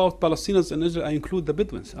talk about Palestinians in Israel, I include the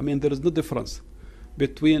Bedouins. I mean, there is no difference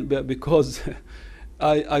between, because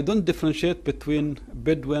I don't differentiate between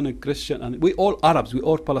Bedouin and Christian, and we all Arabs, we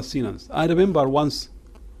all Palestinians. I remember once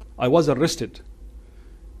I was arrested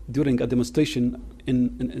during a demonstration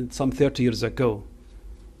in some 30 years ago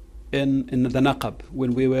in the Naqab,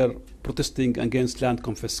 when we were protesting against land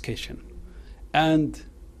confiscation. And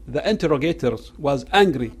the interrogator was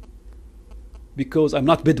angry because I'm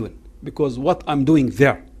not Bedouin, because what I'm doing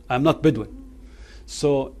there, I'm not Bedouin.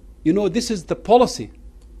 So, you know, this is the policy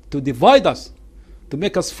to divide us, to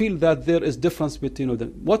make us feel that there is difference between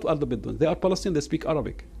them. What are the Bedouins? They are Palestinians, they speak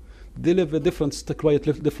Arabic. They live a different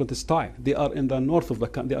style. They are in the north of the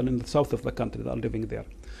country, they are in the south of the country, they are living there.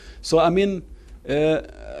 So, I mean,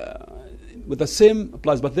 with the same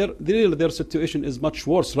applies, but their situation is much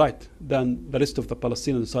worse, right, than the rest of the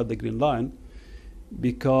Palestinians inside the Green Line,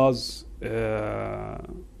 because,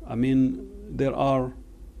 I mean, there are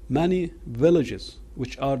many villages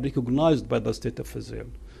which are recognized by the State of Israel,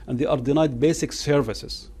 and they are denied basic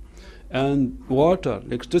services, and water,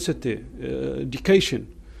 electricity, education,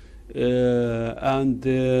 and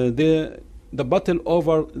the battle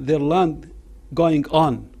over their land going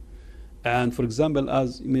on. And for example,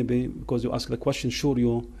 as maybe because you asked the question, sure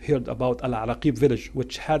you heard about Al-Araqib village,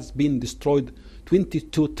 which has been destroyed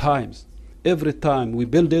 22 times. Every time we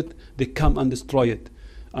build it, they come and destroy it.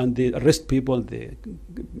 And they arrest people, they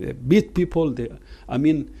beat people. I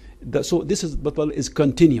mean, so this is battle is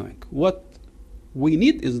continuing. What we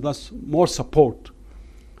need is thus more support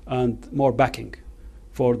and more backing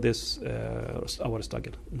for this our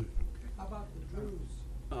struggle. How about the Druze?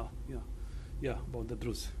 Yeah, about the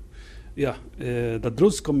Druze. Yeah, the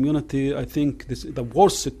Druze community, I think the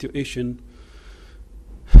worst situation,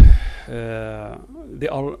 they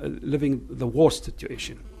are living the worst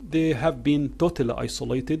situation. They have been totally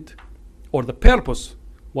isolated, or the purpose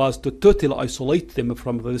was to totally isolate them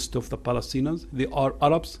from the rest of the Palestinians. They are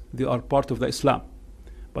Arabs, they are part of the Islam.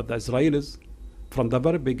 But the Israelis, from the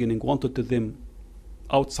very beginning, wanted to them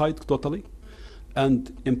outside totally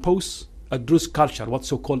and impose a Druze culture, what's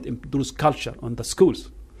so-called Druze culture on the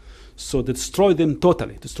schools. So they destroy them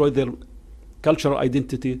totally, destroy their cultural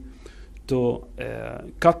identity, to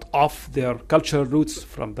cut off their cultural roots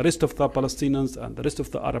from the rest of the Palestinians and the rest of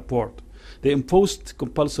the Arab world. They imposed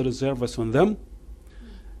compulsory service on them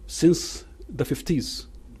since the 50s.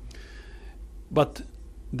 But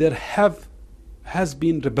there has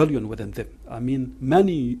been rebellion within them. I mean,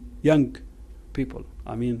 many young people,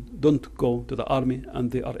 I mean, don't go to the army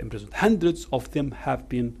and they are imprisoned. Hundreds of them have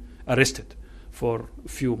been arrested for a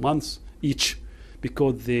few months each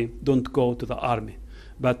because they don't go to the army.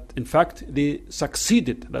 But in fact, they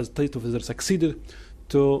succeeded, the State of Israel succeeded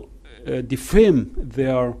to defame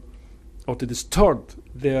their, or to distort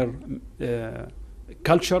their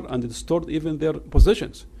culture, and distort even their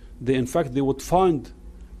positions. In fact, they would find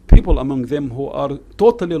people among them who are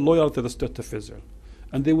totally loyal to the State of Israel.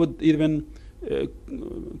 And they would even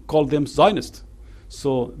call them Zionists.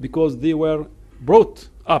 So, because they were brought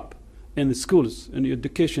up in the schools, in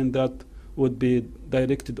education that would be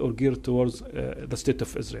directed or geared towards the State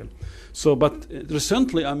of Israel. So, but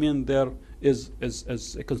recently, I mean, there is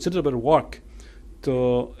a considerable work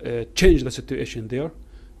to change the situation there.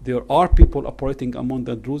 There are people operating among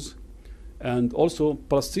the Druze, and also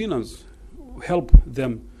Palestinians help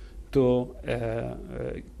them to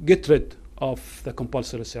get rid of the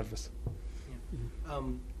compulsory service.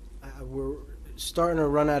 We're starting to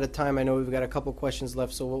run out of time. I know we've got a couple questions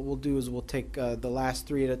left, so what we'll do is we'll take the last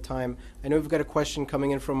three at a time. I know we've got a question coming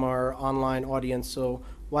in from our online audience, so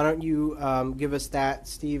why don't you give us that,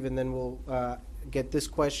 Steve, and then we'll get this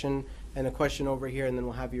question and a question over here, and then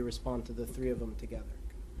we'll have you respond to the three of them together.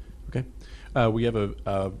 Okay. We have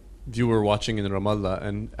a viewer watching in Ramallah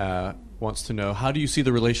and wants to know, how do you see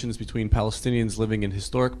the relations between Palestinians living in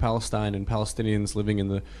historic Palestine and Palestinians living in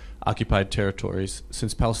the occupied territories?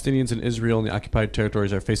 Since Palestinians in Israel and the occupied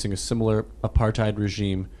territories are facing a similar apartheid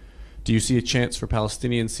regime, do you see a chance for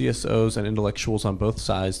Palestinian CSOs and intellectuals on both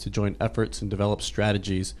sides to join efforts and develop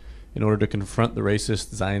strategies in order to confront the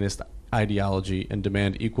racist Zionist ideology and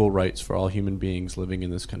demand equal rights for all human beings living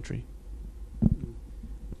in this country?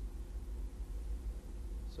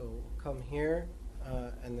 So come here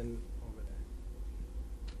and then over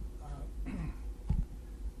there.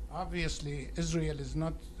 Obviously, Israel is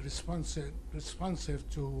not responsive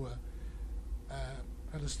to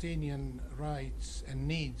Palestinian rights and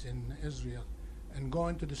needs in Israel, and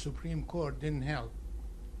going to the Supreme Court didn't help.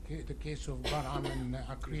 The case of Barham and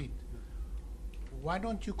Akrit. Why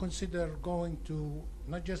don't you consider going to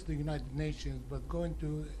not just the United Nations, but going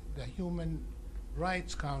to the Human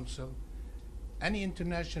Rights Council, any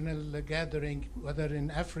international gathering, whether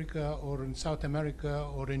in Africa or in South America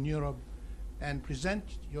or in Europe, and present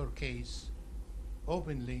your case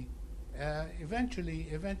openly?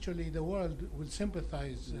 Eventually the world will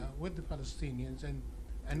sympathize with the Palestinians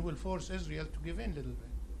and will force Israel to give in a little bit.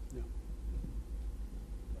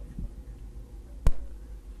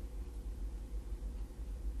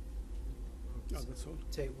 That's all.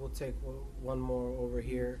 We'll take one more over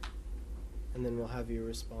here, and then we'll have you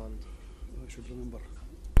respond. I should remember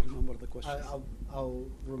the question. I'll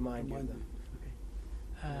remind you then.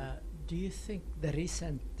 Do you think the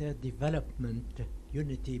recent development,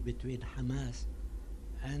 unity between Hamas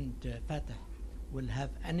and Fattah, will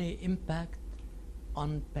have any impact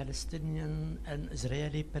on Palestinian and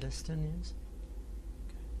Israeli Palestinians?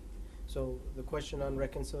 So the question on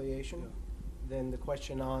reconciliation, then the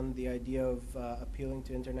question on the idea of appealing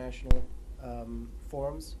to international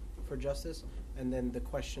forums for justice, and then the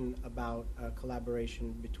question about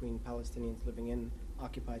collaboration between Palestinians living in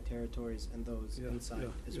occupied territories and those inside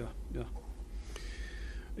Israel.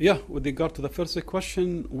 Yeah, with regard to the first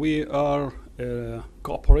question, we are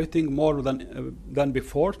cooperating more than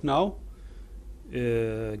before now,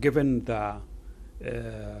 given the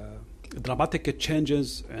dramatic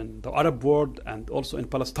changes in the Arab world and also in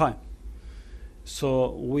Palestine.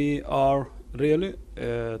 So we are really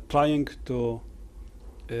trying to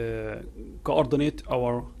coordinate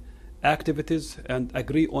our activities and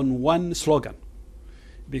agree on one slogan,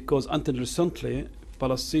 because until recently,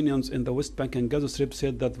 Palestinians in the West Bank and Gaza Strip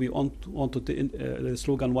said that we wanted to the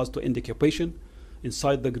slogan was to end occupation,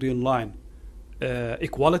 inside the Green Line,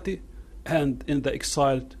 equality, and in the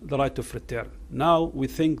exiled, the right of return. Now we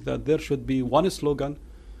think that there should be one slogan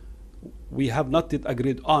we have not yet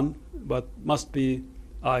agreed on, but must be,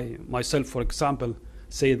 I myself, for example,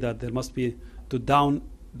 say that there must be to down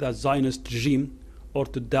the Zionist regime or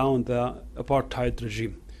to down the apartheid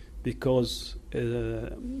regime, because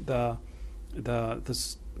the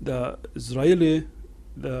Israeli,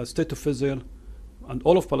 the state of Israel, and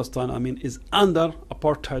all of Palestine, I mean, is under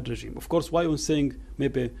apartheid regime. Of course, why I'm saying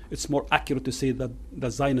maybe it's more accurate to say that the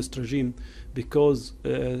Zionist regime, because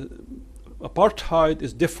apartheid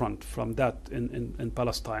is different from that in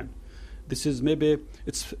Palestine. This is maybe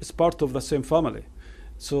it's part of the same family.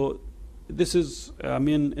 So this is, I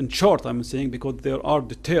mean, in short, I'm saying, because there are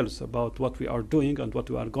details about what we are doing and what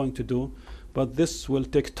we are going to do, but this will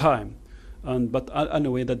take time. But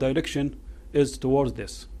anyway, the direction is towards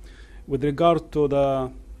this. With regard to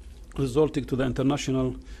the resulting to the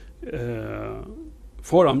international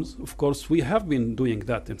forums, of course, we have been doing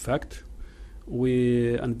that. In fact,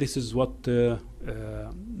 and this is what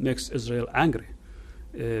makes Israel angry,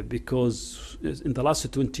 because in the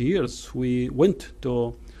last 20 years we went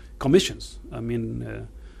to commissions, I mean,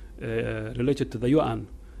 related to the UN,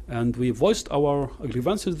 and we voiced our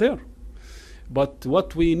grievances there. But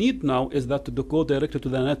what we need now is that to go directly to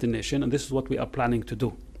the United Nations, and this is what we are planning to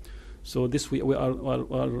do. So this we are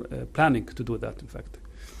planning to do that, in fact.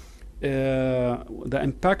 The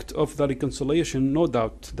impact of the reconciliation, no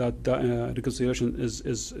doubt that the reconciliation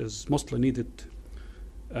is mostly needed,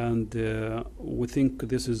 and we think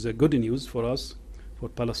this is good news for us, for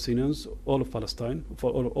Palestinians, all of Palestine,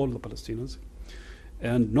 for all the Palestinians,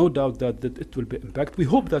 and no doubt that it will be impact. We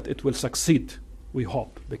hope that it will succeed. We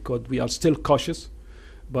hope, because we are still cautious,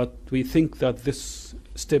 but we think that this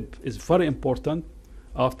step is very important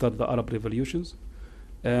after the Arab revolutions,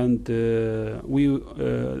 and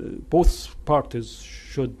both parties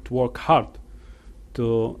should work hard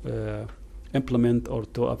to implement, or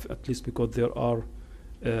to at least, because there are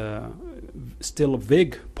still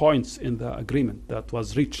vague points in the agreement that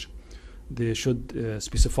was reached. They should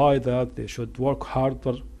specify that, they should work hard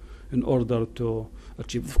in order to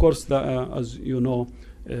achieve. Of course, as you know,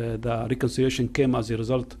 the reconciliation came as a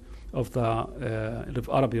result of the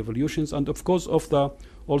Arab revolutions, and of course of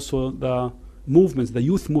also the movements, the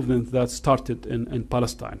youth movement that started in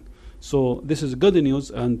Palestine. So this is good news,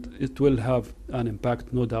 and it will have an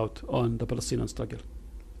impact, no doubt, on the Palestinian struggle.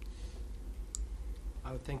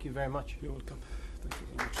 Thank you very much. You're welcome. Thank you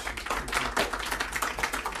very much.